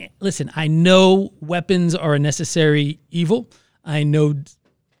deal. And listen, I know weapons are a necessary evil. I know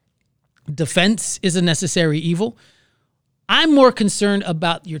defense is a necessary evil. I'm more concerned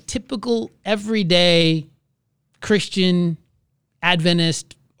about your typical everyday Christian,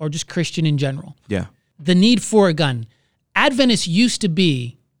 Adventist, or just Christian in general. Yeah. The need for a gun. Adventists used to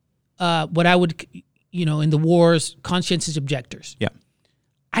be what I would, in the wars, conscientious objectors. Yeah.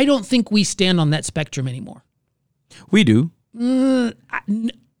 I don't think we stand on that spectrum anymore. We do.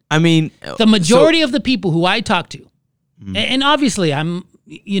 I mean, The majority of the people who I talk to, and obviously I'm,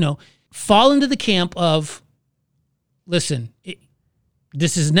 fall into the camp of, listen,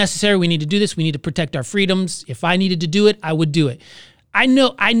 this is necessary. We need to do this. We need to protect our freedoms. If I needed to do it, I would do it. I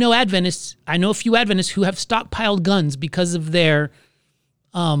know Adventists. I know a few Adventists who have stockpiled guns because of their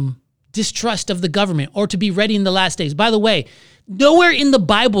distrust of the government or to be ready in the last days. By the way, nowhere in the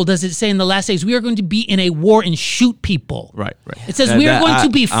Bible does it say in the last days we are going to be in a war and shoot people. Right. It says we are going to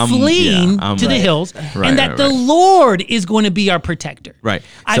be fleeing to the hills, and that the Lord is going to be our protector. Right.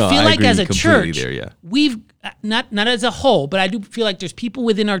 I So feel I like agree as a completely church, there, yeah. we've not as a whole, but I do feel like there's people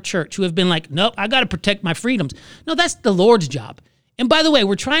within our church who have been like, nope, I got to protect my freedoms. No, that's the Lord's job. And by the way,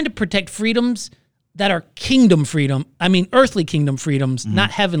 we're trying to protect freedoms that are kingdom freedom. I mean, earthly kingdom freedoms,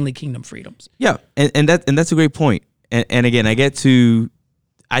 not heavenly kingdom freedoms. Yeah, and that's a great point. And again, I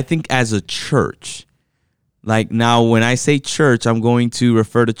think as a church, like now when I say church, I'm going to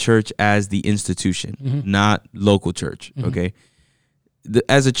refer to church as the institution, not local church. Okay.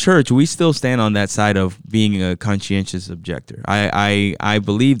 As a church, we still stand on that side of being a conscientious objector. I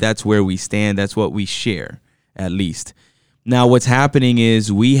believe that's where we stand. That's what we share, at least. Now, what's happening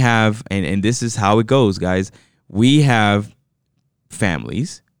is we have, and this is how it goes, guys. We have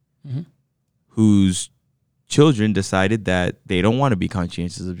families whose children decided that they don't want to be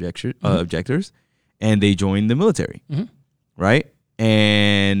conscientious objectors, and they join the military, right?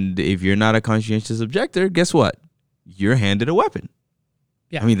 And if you're not a conscientious objector, guess what? You're handed a weapon.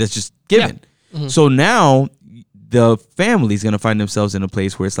 Yeah. I mean, that's just given. Yeah. So now the family is going to find themselves in a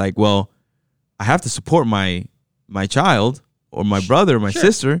place where it's like, well, I have to support my child or my brother or my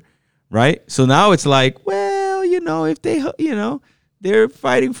sister, right? So now it's like, well, if they, they're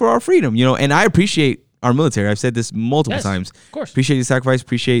fighting for our freedom, and I appreciate our military. I've said this multiple times. Of course. Appreciate the sacrifice,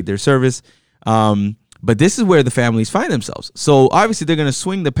 appreciate their service. But this is where the families find themselves. So obviously they're going to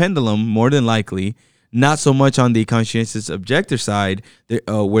swing the pendulum more than likely not so much on the conscientious objector side,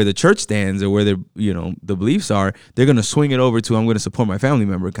 where the church stands or where the beliefs are. They're going to swing it over to, I'm going to support my family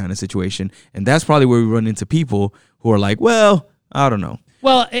member kind of situation. And that's probably where we run into people who are like, well, I don't know.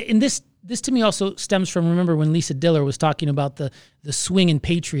 Well, and this to me also stems from, remember when Lisa Diller was talking about the swing in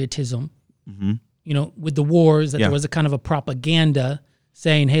patriotism, with the wars, that there was a kind of a propaganda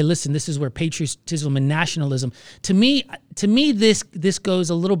saying, hey, listen, this is where patriotism and nationalism, to me, this goes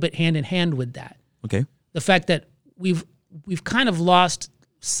a little bit hand in hand with that. Okay. The fact that we've kind of lost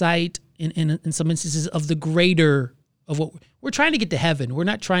sight in some instances of the greater, of what we're trying to get to heaven. We're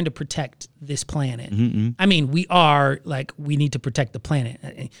not trying to protect this planet. I mean, we are, like, we need to protect the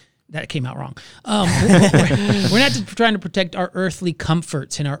planet. That came out wrong. We're not just trying to protect our earthly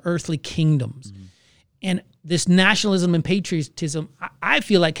comforts and our earthly kingdoms. And this nationalism and patriotism, I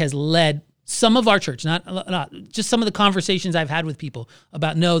feel like, has led some of our church, not just some of the conversations I've had with people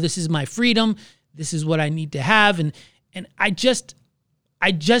about, no, this is my freedom, this is what I need to have, and I just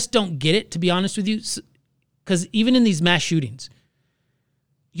don't get it, to be honest with you, because even in these mass shootings,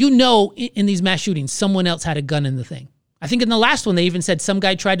 in these mass shootings, someone else had a gun in the thing. I think in the last one, they even said some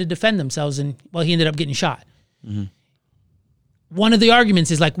guy tried to defend themselves, and he ended up getting shot. One of the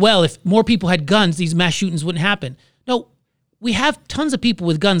arguments is like, well, if more people had guns, these mass shootings wouldn't happen. No, we have tons of people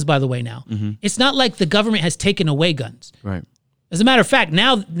with guns, by the way, now. It's not like the government has taken away guns. Right. As a matter of fact,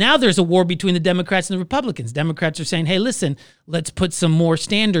 now there's a war between the Democrats and the Republicans. Democrats are saying, hey, listen, let's put some more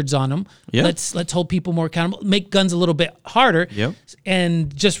standards on them. Yep. Let's hold people more accountable, make guns a little bit harder. Yep.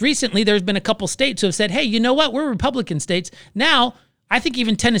 And just recently, there's been a couple states who have said, hey, you know what? We're Republican states. Now, I think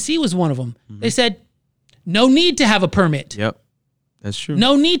even Tennessee was one of them. They said, no need to have a permit. Yep. That's true.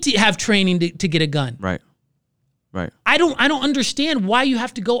 No need to have training to get a gun. Right. I don't understand why you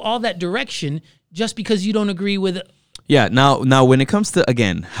have to go all that direction just because you don't agree with it. Yeah. Now, when it comes to,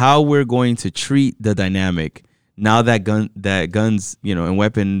 again, how we're going to treat the dynamic, now that guns, and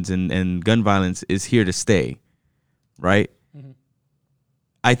weapons and gun violence is here to stay, right?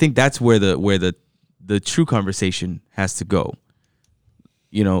 I think that's where the true conversation has to go.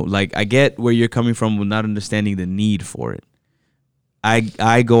 Like, I get where you're coming from with not understanding the need for it.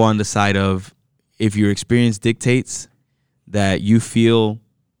 I go on the side of, if your experience dictates that you feel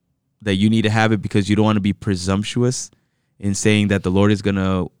that you need to have it because you don't want to be presumptuous in saying that the Lord is going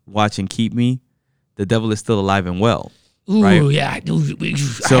to watch and keep me, the devil is still alive and well. Ooh, right? yeah.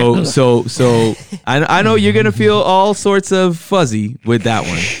 So I know you're going to feel all sorts of fuzzy with that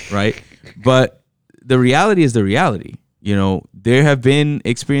one, right? But the reality is the reality. There have been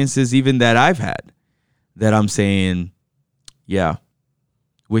experiences even that I've had that I'm saying, yeah,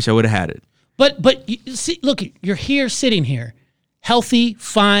 wish I would have had it. But you see, look, you're here, sitting here, healthy,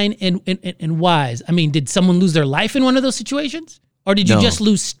 fine, and wise. I mean, did someone lose their life in one of those situations? Or did you just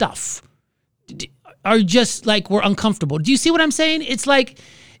lose stuff? Or just like we're uncomfortable? Do you see what I'm saying? It's like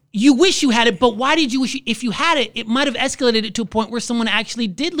you wish you had it, but why did you wish if you had it, it might have escalated it to a point where someone actually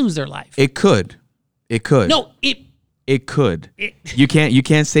did lose their life. It could. No, it could. You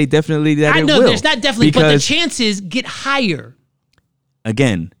can't say definitely that it will. I know there's not definitely, but the chances get higher.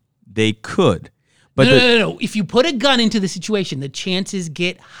 Again, they could. But no. If you put a gun into the situation, the chances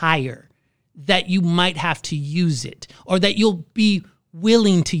get higher that you might have to use it, or that you'll be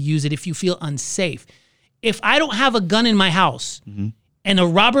willing to use it if you feel unsafe. If I don't have a gun in my house and a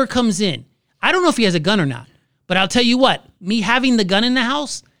robber comes in, I don't know if he has a gun or not, but I'll tell you what, me having the gun in the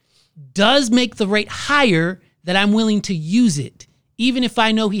house does make the rate higher that I'm willing to use it, even if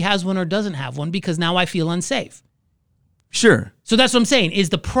I know he has one or doesn't have one, because now I feel unsafe. Sure. So that's what I'm saying, is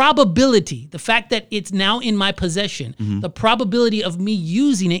the probability, the fact that it's now in my possession, the probability of me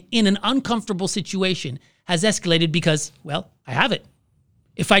using it in an uncomfortable situation has escalated because, well, I have it.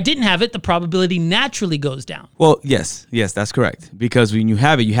 If I didn't have it, the probability naturally goes down. Well, yes, that's correct. Because when you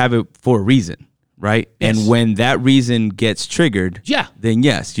have it for a reason, right? Yes. And when that reason gets triggered, then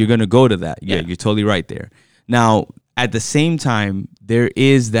yes, you're going to go to that. Yeah, you're totally right there. Now, at the same time, there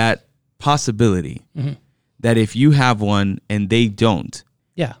is that possibility that if you have one and they don't,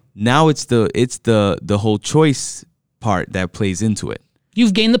 now it's the whole choice part that plays into it.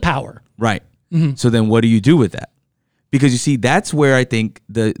 You've gained the power. Right. So then what do you do with that? Because you see, that's where I think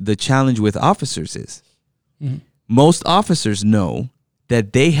the challenge with officers is. Most officers know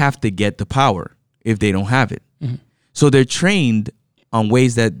that they have to get the power if they don't have it. So they're trained on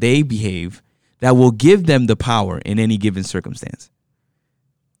ways that they behave that will give them the power in any given circumstance.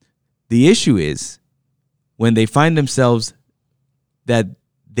 The issue is when they find themselves that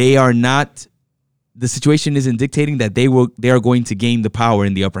they are not, the situation isn't dictating that they are going to gain the power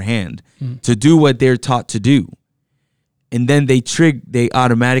in the upper hand to do what they're taught to do. And then they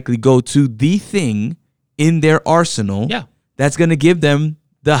automatically go to the thing in their arsenal Yeah. that's going to give them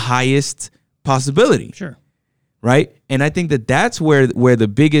the highest possibility. Sure. Right? And I think that that's where the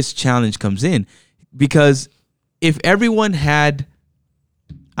biggest challenge comes in, because if everyone had,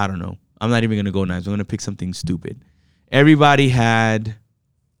 I don't know, I'm not even going to go knives. I'm going to pick something stupid. Everybody had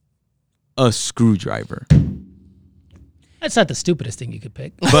a screwdriver. That's not the stupidest thing you could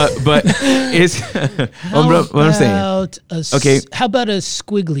pick. But it's what I'm saying. Okay. How about a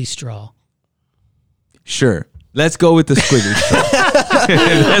squiggly straw? Sure. Let's go with the squiggly straw.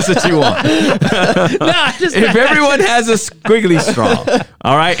 That's what you want. If everyone has a squiggly straw,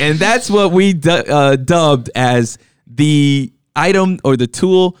 all right, and that's what we dubbed as the item or the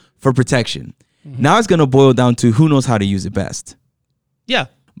tool for protection. Now it's going to boil down to who knows how to use it best. Yeah.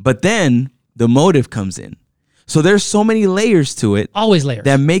 But then the motive comes in. So there's so many layers to it. Always layers.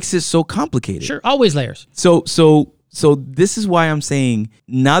 That makes it so complicated. Sure. Always layers. So this is why I'm saying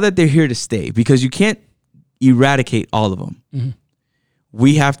now that they're here to stay, because you can't eradicate all of them. Mm-hmm.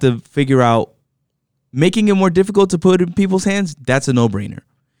 We have to figure out making it more difficult to put in people's hands. That's a no-brainer.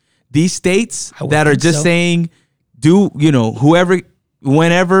 These states that are just saying, whoever,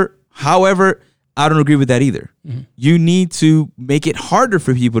 whenever, however, I don't agree with that either. Mm-hmm. You need to make it harder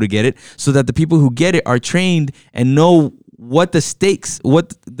for people to get it so that the people who get it are trained and know what the stakes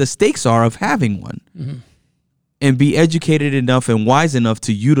are of having one, mm-hmm. and be educated enough and wise enough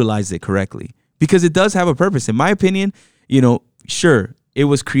to utilize it correctly, because it does have a purpose. In my opinion, sure, it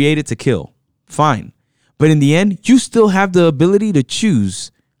was created to kill. Fine. But in the end, you still have the ability to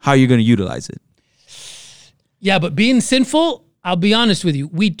choose how you're going to utilize it. Yeah, but being sinful, I'll be honest with you.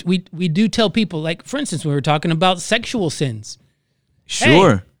 We do tell people, like, for instance, we were talking about sexual sins.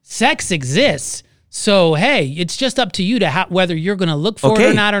 Sure. Hey, sex exists. So, hey, it's just up to you to whether you're going to look for it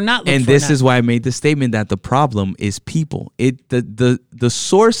or not look for it. And this is why I made the statement that the problem is people. The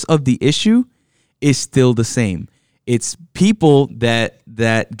source of the issue is still the same. It's people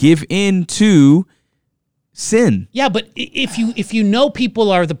that give in to sin. Yeah, but if you know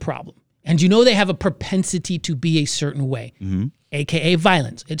people are the problem, and you know they have a propensity to be a certain way, mm-hmm. aka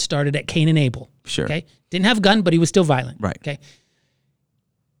violence. It started at Cain and Abel. Sure. Okay. Didn't have a gun, but he was still violent. Right. Okay.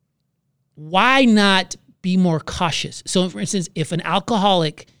 Why not be more cautious? So, for instance, if an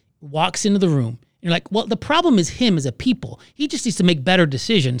alcoholic walks into the room, you're like, well, the problem is him as a people. He just needs to make better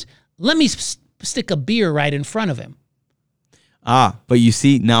decisions. Let me stick a beer right in front of him. But you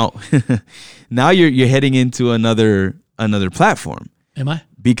see now, now you're heading into another platform. Am I?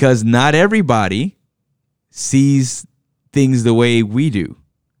 Because not everybody sees things the way we do.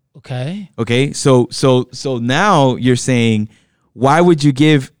 Okay. Okay. So now you're saying, why would you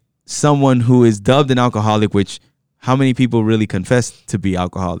give someone who is dubbed an alcoholic, which how many people really confess to be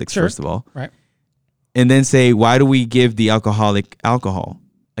alcoholics, sure. First of all? Right. And then say, why do we give the alcoholic alcohol?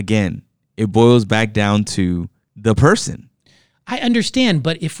 Again, it boils back down to the person. I understand,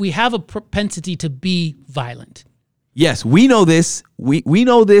 but if we have a propensity to be violent. Yes, we know this. We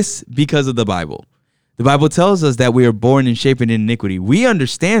know this because of the Bible. The Bible tells us that we are born and shaped in iniquity. We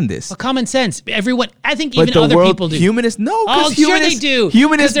understand this. Well, common sense. Everyone, I think but even other people do. Humanists, no. Oh, sure they do.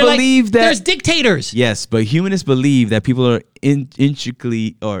 Humanists believe that there's dictators. Yes, but humanists believe that people are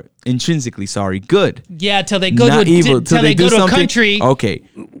intrinsically good. Yeah, till they go not to evil, till they go to a country. Okay,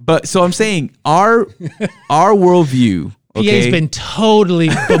 but so I'm saying our worldview. Okay. PA's been totally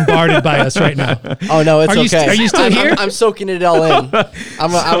bombarded by us right now. Oh no, it's okay. Are you still here? I'm soaking it all in.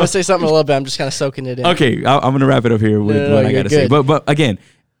 I'm gonna say something a little bit. I'm just kind of soaking it in. Okay, I'm gonna wrap it up here with what I gotta say. But again,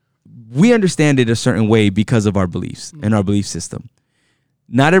 we understand it a certain way because of our beliefs and our belief system.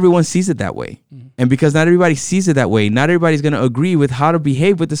 Not everyone sees it that way, and because not everybody sees it that way, not everybody's gonna agree with how to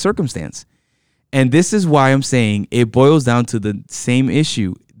behave with the circumstance. And this is why I'm saying it boils down to the same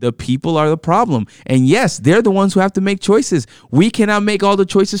issue. The people are the problem. And yes, they're the ones who have to make choices. We cannot make all the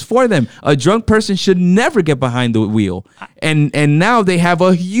choices for them. A drunk person should never get behind the wheel. And now they have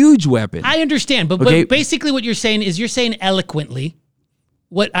a huge weapon. I understand. But basically what you're saying is you're saying eloquently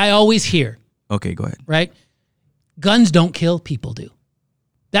what I always hear. Okay, go ahead. Right? Guns don't kill, people do.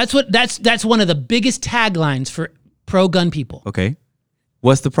 That's one of the biggest taglines for pro-gun people. Okay.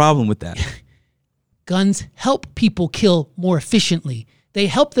 What's the problem with that? Guns help people kill more efficiently. They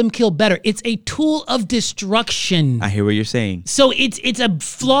help them kill better. It's a tool of destruction. I hear what you're saying. So it's a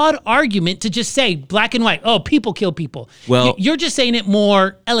flawed argument to just say black and white. Oh, people kill people. Well, you're just saying it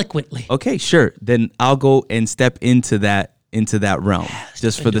more eloquently. Okay, sure. Then I'll go and step into that realm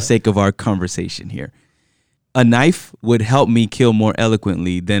just for the sake of our conversation here. A knife would help me kill more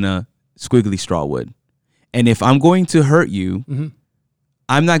eloquently than a squiggly straw would. And if I'm going to hurt you,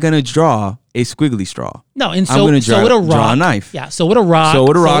 I'm not gonna draw a squiggly straw. No, and I'm so, gonna so would a rock. draw a knife. Yeah, so would a rock. So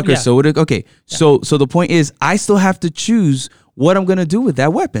would a rock, or yeah. so would a, okay. So the point is, I still have to choose what I'm gonna do with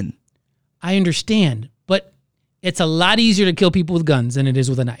that weapon. I understand, but it's a lot easier to kill people with guns than it is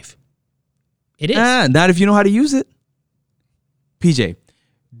with a knife. It is. Not if you know how to use it. PJ,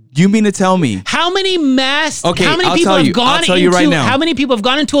 do you mean to tell me? How many mass? Okay, how many I'll people tell have you. gone I'll tell into? you right now. How many people have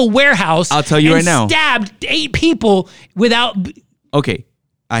gone into a warehouse? I'll tell you and right now. Stabbed 8 people without. Okay,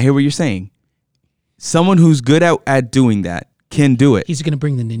 I hear what you're saying. Someone who's good at doing that can do it. He's going to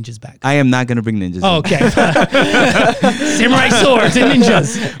bring the ninjas back. I am not going to bring ninjas. Oh, okay. Samurai swords and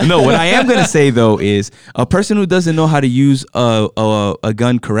ninjas. No, what I am going to say, though, is a person who doesn't know how to use a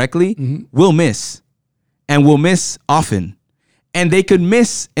gun correctly will miss, and will miss often. And they could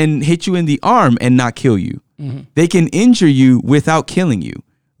miss and hit you in the arm and not kill you. They can injure you without killing you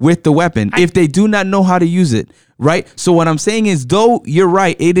with the weapon if they do not know how to use it, right? So what I'm saying is, though you're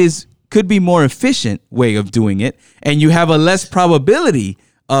right, could be more efficient way of doing it, and you have a less probability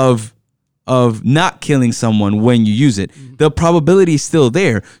of not killing someone when you use it. The probability is still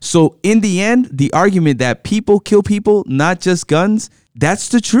there. So in the end, the argument that people kill people, not just guns, that's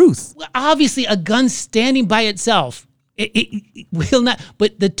the truth. Well, obviously, a gun standing by itself, it will not.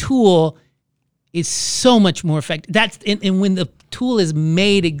 But the tool is so much more effective. And when the tool is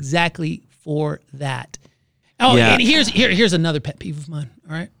made exactly for that. Oh, Yeah. and here's another pet peeve of mine.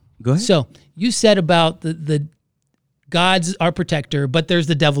 All right. Go ahead. So you said about the God's our protector, but there's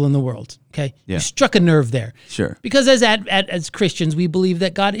the devil in the world. Okay. Yeah. You struck a nerve there. Sure. Because as Christians, we believe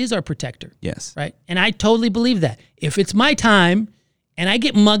that God is our protector. Yes. Right. And I totally believe that. If it's my time and I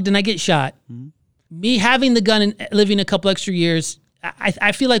get mugged and I get shot, me having the gun and living a couple extra years,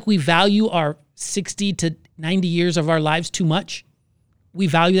 I feel like we value our 60 to 90 years of our lives too much. We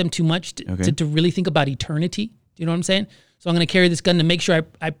value them too much to really think about eternity. Do you know what I'm saying? So I'm going to carry this gun to make sure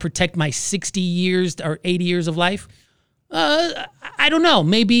I protect my 60 years or 80 years of life. I don't know.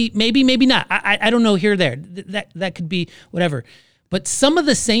 Maybe not. I don't know here or there. That could be whatever. But some of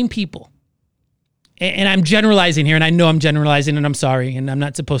the same people, and I'm generalizing here, and I know I'm generalizing, and I'm sorry, and I'm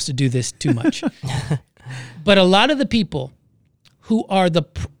not supposed to do this too much. But a lot of the people who are the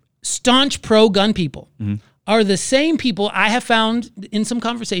staunch pro-gun people are the same people I have found in some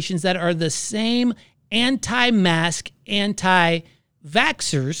conversations that are the same anti-mask,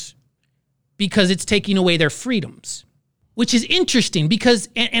 anti-vaxxers because it's taking away their freedoms, which is interesting because,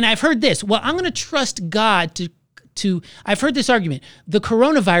 and I've heard this, well, I'm going to trust God to, I've heard this argument, the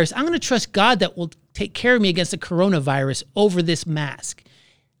coronavirus, I'm going to trust God that will take care of me against the coronavirus over this mask.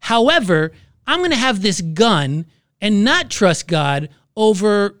 However, I'm going to have this gun and not trust God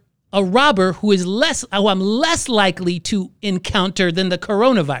over a robber who I'm less likely to encounter than the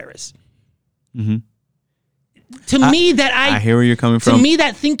coronavirus. To me, I hear where you're coming from. To me,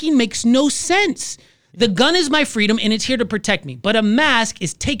 that thinking makes no sense. The gun is my freedom, and it's here to protect me. But a mask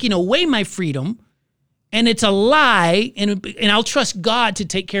is taking away my freedom, and it's a lie, and I'll trust God to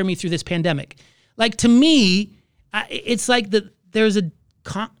take care of me through this pandemic. Like, to me, it's like there's a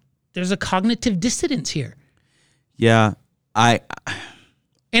cognitive dissonance here. Yeah,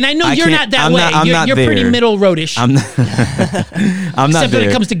 And I know I you're can't- not that I'm way. not- I'm You're not pretty there. middle roadish. I'm not. I'm not Except there. when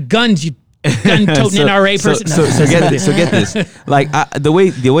it comes to guns, you gun-toting NRA person. So get this. Like the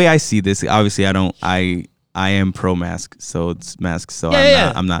way I see this, obviously I am pro mask, so it's masks. So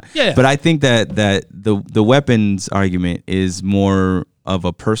I'm not. Yeah. But I think that the weapons argument is more of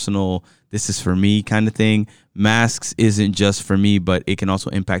a personal, this is for me kind of thing. Masks isn't just for me, but it can also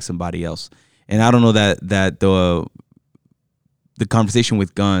impact somebody else. And I don't know that the conversation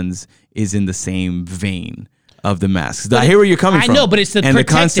with guns is in the same vein of the masks. I hear where you're coming from. I know, but it's the and the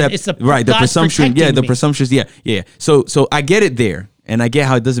protected- concept, it's the right? The God's presumption, protecting the me. presumptions, yeah. So I get it there, and I get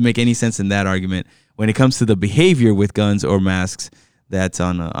how it doesn't make any sense in that argument. When it comes to the behavior with guns or masks, that's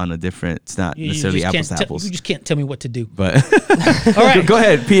on a different. It's not necessarily apples to apples. You just can't tell me what to do. But All right. go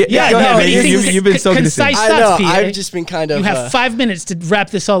ahead, P. Yeah, go ahead, no, man. You've been soaking this in. concise I know. thoughts, PA. I've just been kind of. You have 5 minutes to wrap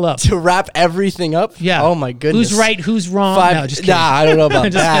this all up. to wrap everything up. Yeah. Oh my goodness. Who's right? Who's wrong? No, just kidding. Nah, I don't know about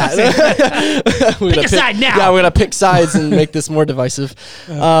Just that. We're gonna a side now. Yeah, we're gonna pick sides and make this more divisive.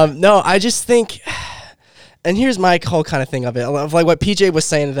 No, I just think, and here's my whole kind of thing of it, of like what PJ was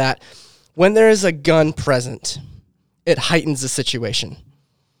saying, that when there is a gun present, it heightens the situation.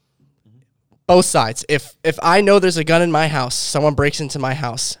 Both sides. If I know there's a gun in my house, someone breaks into my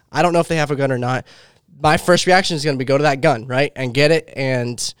house, I don't know if they have a gun or not. My first reaction is going to be go to that gun, right? And get it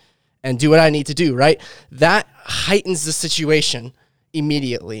and do what I need to do, right? That heightens the situation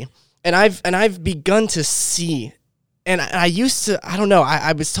immediately. And I've begun to see And I used to, I don't know,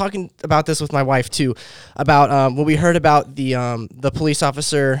 I was talking about this with my wife too, about when we heard about the police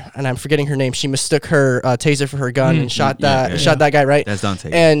officer, and I'm forgetting her name. She mistook her taser for her gun and shot that guy, right? That's Dante.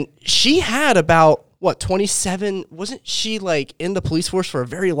 And she had about, 27, wasn't she like in the police force for a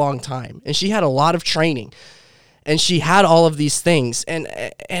very long time? And she had a lot of training. And she had all of these things, and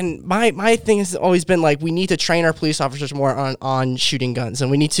my thing has always been like, we need to train our police officers more on shooting guns,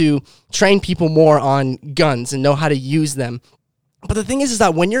 and we need to train people more on guns and know how to use them. But the thing is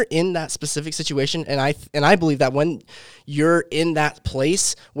that when you're in that specific situation, and I believe that when you're in that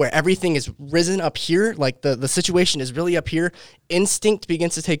place where everything is risen up here, like the situation is really up here, instinct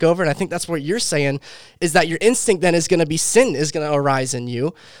begins to take over. And I think that's what you're saying, is that your instinct then is going to be sin is going to arise in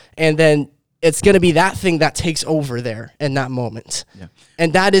you, and then it's going to be that thing that takes over there in that moment. Yeah.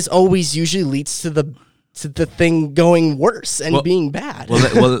 And that is always usually leads to the thing going worse and being bad.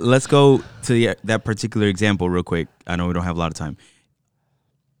 Well, let's go to that particular example real quick. I know we don't have a lot of time.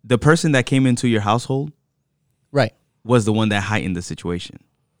 The person that came into your household, right, was the one that heightened the situation.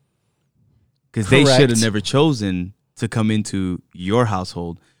 Because they should have never chosen to come into your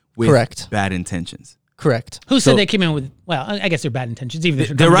household with bad intentions. Correct. Who said they came in with, well, I guess they're bad intentions.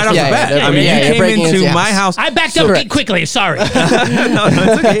 Even they're right off the bat. I mean, you came into my house. I backed up quickly. Sorry. No,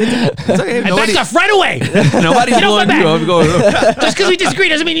 it's okay. It's okay. I backed off right away. Nobody's blowing you up. Just because we disagree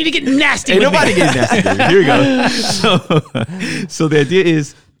doesn't mean you need to get nasty. Ain't nobody getting nasty. Here we go. So the idea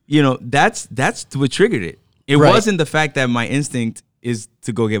is, that's what triggered it. It wasn't the fact that my instinct is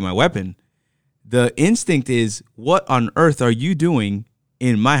to go get my weapon. The instinct is, what on earth are you doing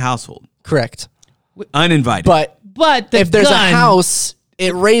in my household? Correct. Uninvited. But if there's gun, a house,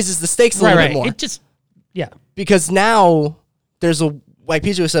 it raises the stakes a little bit more. It just, because now there's like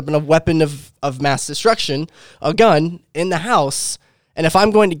PJ was saying, a weapon of mass destruction, a gun in the house. And if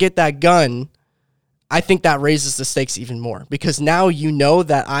I'm going to get that gun, I think that raises the stakes even more, because now you know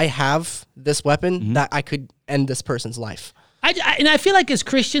that I have this weapon that I could end this person's life. And I feel like as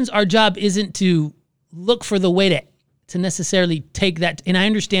Christians, our job isn't to look for the way to necessarily take that. And I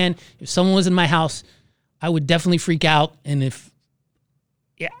understand if someone was in my house, I would definitely freak out. And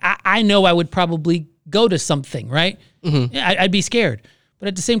I know I would probably go to something, right? Mm-hmm. Yeah, I'd be scared. But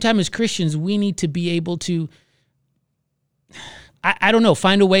at the same time, as Christians, we need to be able to, I don't know,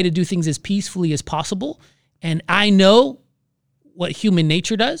 find a way to do things as peacefully as possible. And I know what human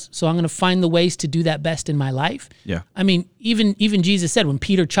nature does, so I'm going to find the ways to do that best in my life. Yeah. I mean, even Jesus said when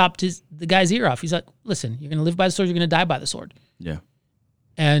Peter chopped the guy's ear off, he's like, listen, you're going to live by the sword, you're going to die by the sword. Yeah.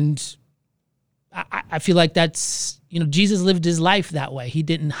 And I feel like that's, Jesus lived his life that way. He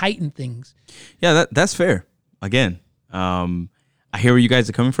didn't heighten things. Yeah, that's fair. Again, I hear where you guys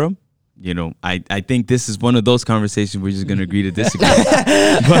are coming from. I think this is one of those conversations we're just going to agree to disagree.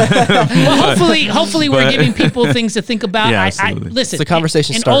 Well, hopefully we're giving people things to think about. Yeah, absolutely. Listen, it's a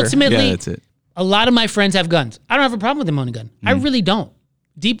conversation and starter. Ultimately, that's it. A lot of my friends have guns. I don't have a problem with them owning a gun. I really don't.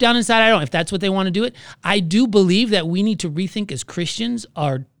 Deep down inside, I don't. If that's what they want to do it, I do believe that we need to rethink as Christians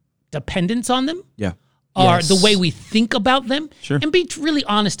our dependence on them. Yeah. Or the way we think about them. Sure. And be really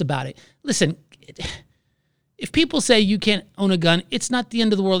honest about it. Listen, if people say you can't own a gun, it's not the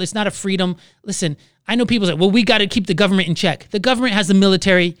end of the world. It's not a freedom. Listen, I know people say, well, we got to keep the government in check. The government has the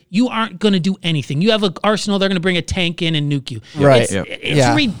military. You aren't going to do anything. You have an arsenal. They're going to bring a tank in and nuke you. Right.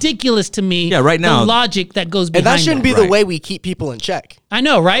 It's ridiculous to me. Yeah, right now. The logic that goes behind it. And that shouldn't be the way we keep people in check. I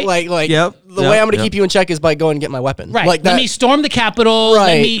know, right? The way I'm going to keep you in check is by going and get my weapon. Right. Like let me storm the Capitol.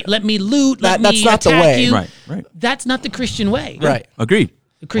 Right. Let me loot. Let me attack the way. You. Right. That's not the Christian way. Right. Agreed.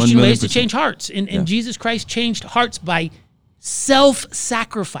 The Christian way is to change hearts. And Jesus Christ changed hearts by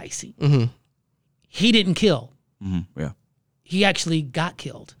self-sacrificing. Mm-hmm. He didn't kill. Mm-hmm. Yeah. He actually got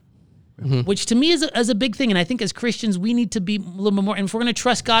killed. Mm-hmm. Which to me is a big thing. And I think as Christians, we need to be a little bit more. And if we're going to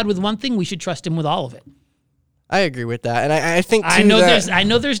trust God with one thing, we should trust him with all of it. I agree with that. And I think, too, I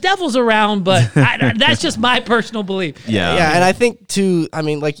know there's devils around, but that's just my personal belief. Yeah. Yeah. And I think, too, I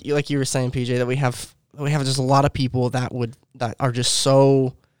mean, like you were saying, PJ, that we have just a lot of people that are just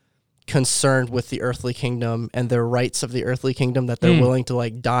so concerned with the earthly kingdom and their rights of the earthly kingdom that they're willing to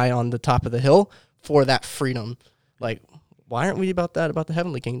die on the top of the hill for that freedom. Like, why aren't we about the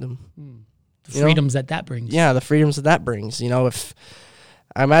heavenly kingdom? The freedoms that brings. Yeah, the freedoms that brings. If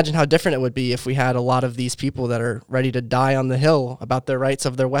I imagine how different it would be if we had a lot of these people that are ready to die on the hill about their rights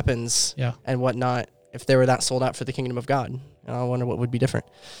of their weapons and whatnot, if they were that sold out for the kingdom of God. I wonder what would be different.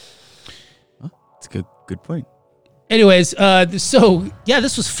 That's a good point. Anyways, so yeah,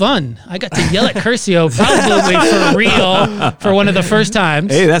 this was fun. I got to yell at Curcio probably for real for one of the first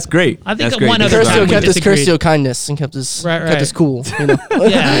times. Hey, that's great. I think that's great. one other Curcio time we kept his disagreed. Curcio kindness and kept his cool. You know?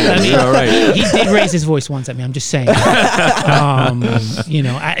 Yeah, I mean, All right. he did raise his voice once at me. I'm just saying. You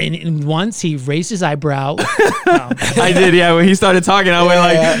know, and once he raised his eyebrow. I did, yeah. When he started talking, I went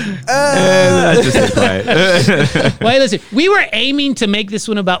like, let's just stay quiet. Well, hey, listen, we were aiming to make this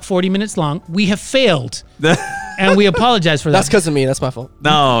one about 40 minutes long. We have failed. And we apologize for that. That's because of me. That's my fault.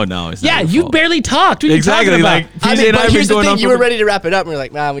 No, it's not yeah, your you fault. barely talked. What are you Exactly, talking about? like PJ and I but have been here's the going thing: on you were ready to wrap it up, and we're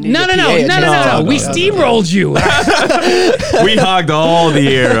like, "Nah, we need No, the no, PA no. adjustment." We steamrolled you. We hogged all the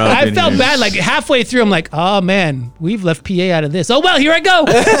air up. I in felt here. bad. Like halfway through, I'm like, oh man, we've left PA out of this. Oh well, here I go.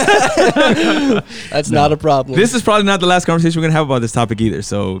 That's not a problem. This is probably not the last conversation we're gonna have about this topic either.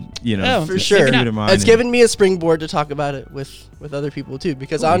 So Oh, for just sure. keep it keep up. it in mind. It's given me a springboard to talk about it with other people too,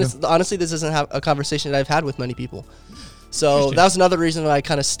 because There you honestly, this isn't a conversation that I've had with many people. So Interesting. that was another reason why I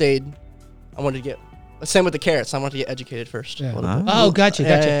kind of stayed. I wanted to get. Same with the carrots. I wanted to get educated first. Yeah. A little bit. Oh, gotcha.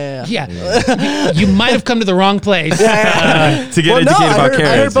 Yeah. Yeah. You might have come to the wrong place. to get Well, no, educated I about heard- I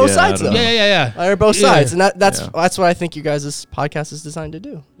carrots. heard both yeah, sides, I don't though. know. Yeah. I heard both Yeah. sides, and that's Yeah. what I think you guys' podcast is designed to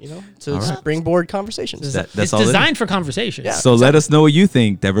do. You know, to All right. springboard conversations. That's It's all it is. designed for conversation. Yeah. So let us know what you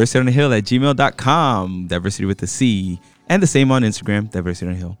think. DiversityOnTheHill@gmail.com. Diversity with a C. And the same on Instagram, Diversity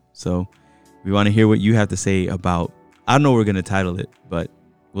on the Hill. So we want to hear what you have to say about, I don't know what we're going to title it, but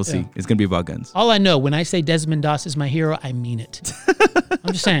we'll see. Yeah. It's going to be about guns. All I know, when I say Desmond Doss is my hero, I mean it.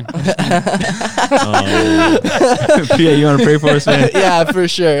 I'm just saying. Pia, you want to pray for us, man? Yeah, for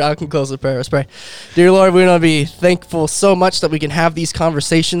sure. I can close with prayer. Let's pray. Dear Lord, we want to be thankful so much that we can have these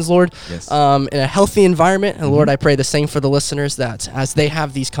conversations, Lord, Yes. in a healthy environment. And Lord, I pray the same for the listeners, that as they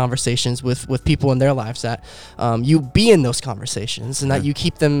have these conversations with people in their lives, that you be in those conversations, and that you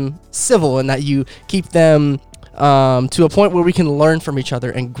keep them civil, and that you keep them to a point where we can learn from each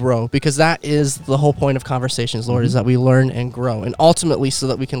other and grow, because that is the whole point of conversations, Lord, is that we learn and grow, and ultimately so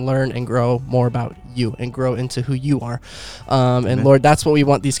that we can learn and grow more about you and grow into who you are. And Lord, that's what we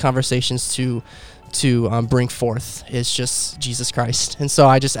want these conversations to bring forth, is just Jesus Christ. And so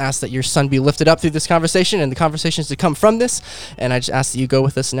I just ask that your son be lifted up through this conversation and the conversations to come from this. And I just ask that you go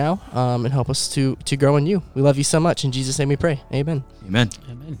with us now and help us to grow in you. We love you so much. In Jesus' name we pray. Amen. Amen.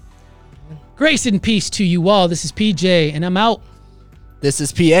 Amen. Grace and peace to you all. This is PJ, and I'm out. This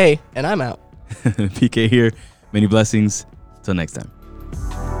is PA, and I'm out. PK here. Many blessings. Till next time.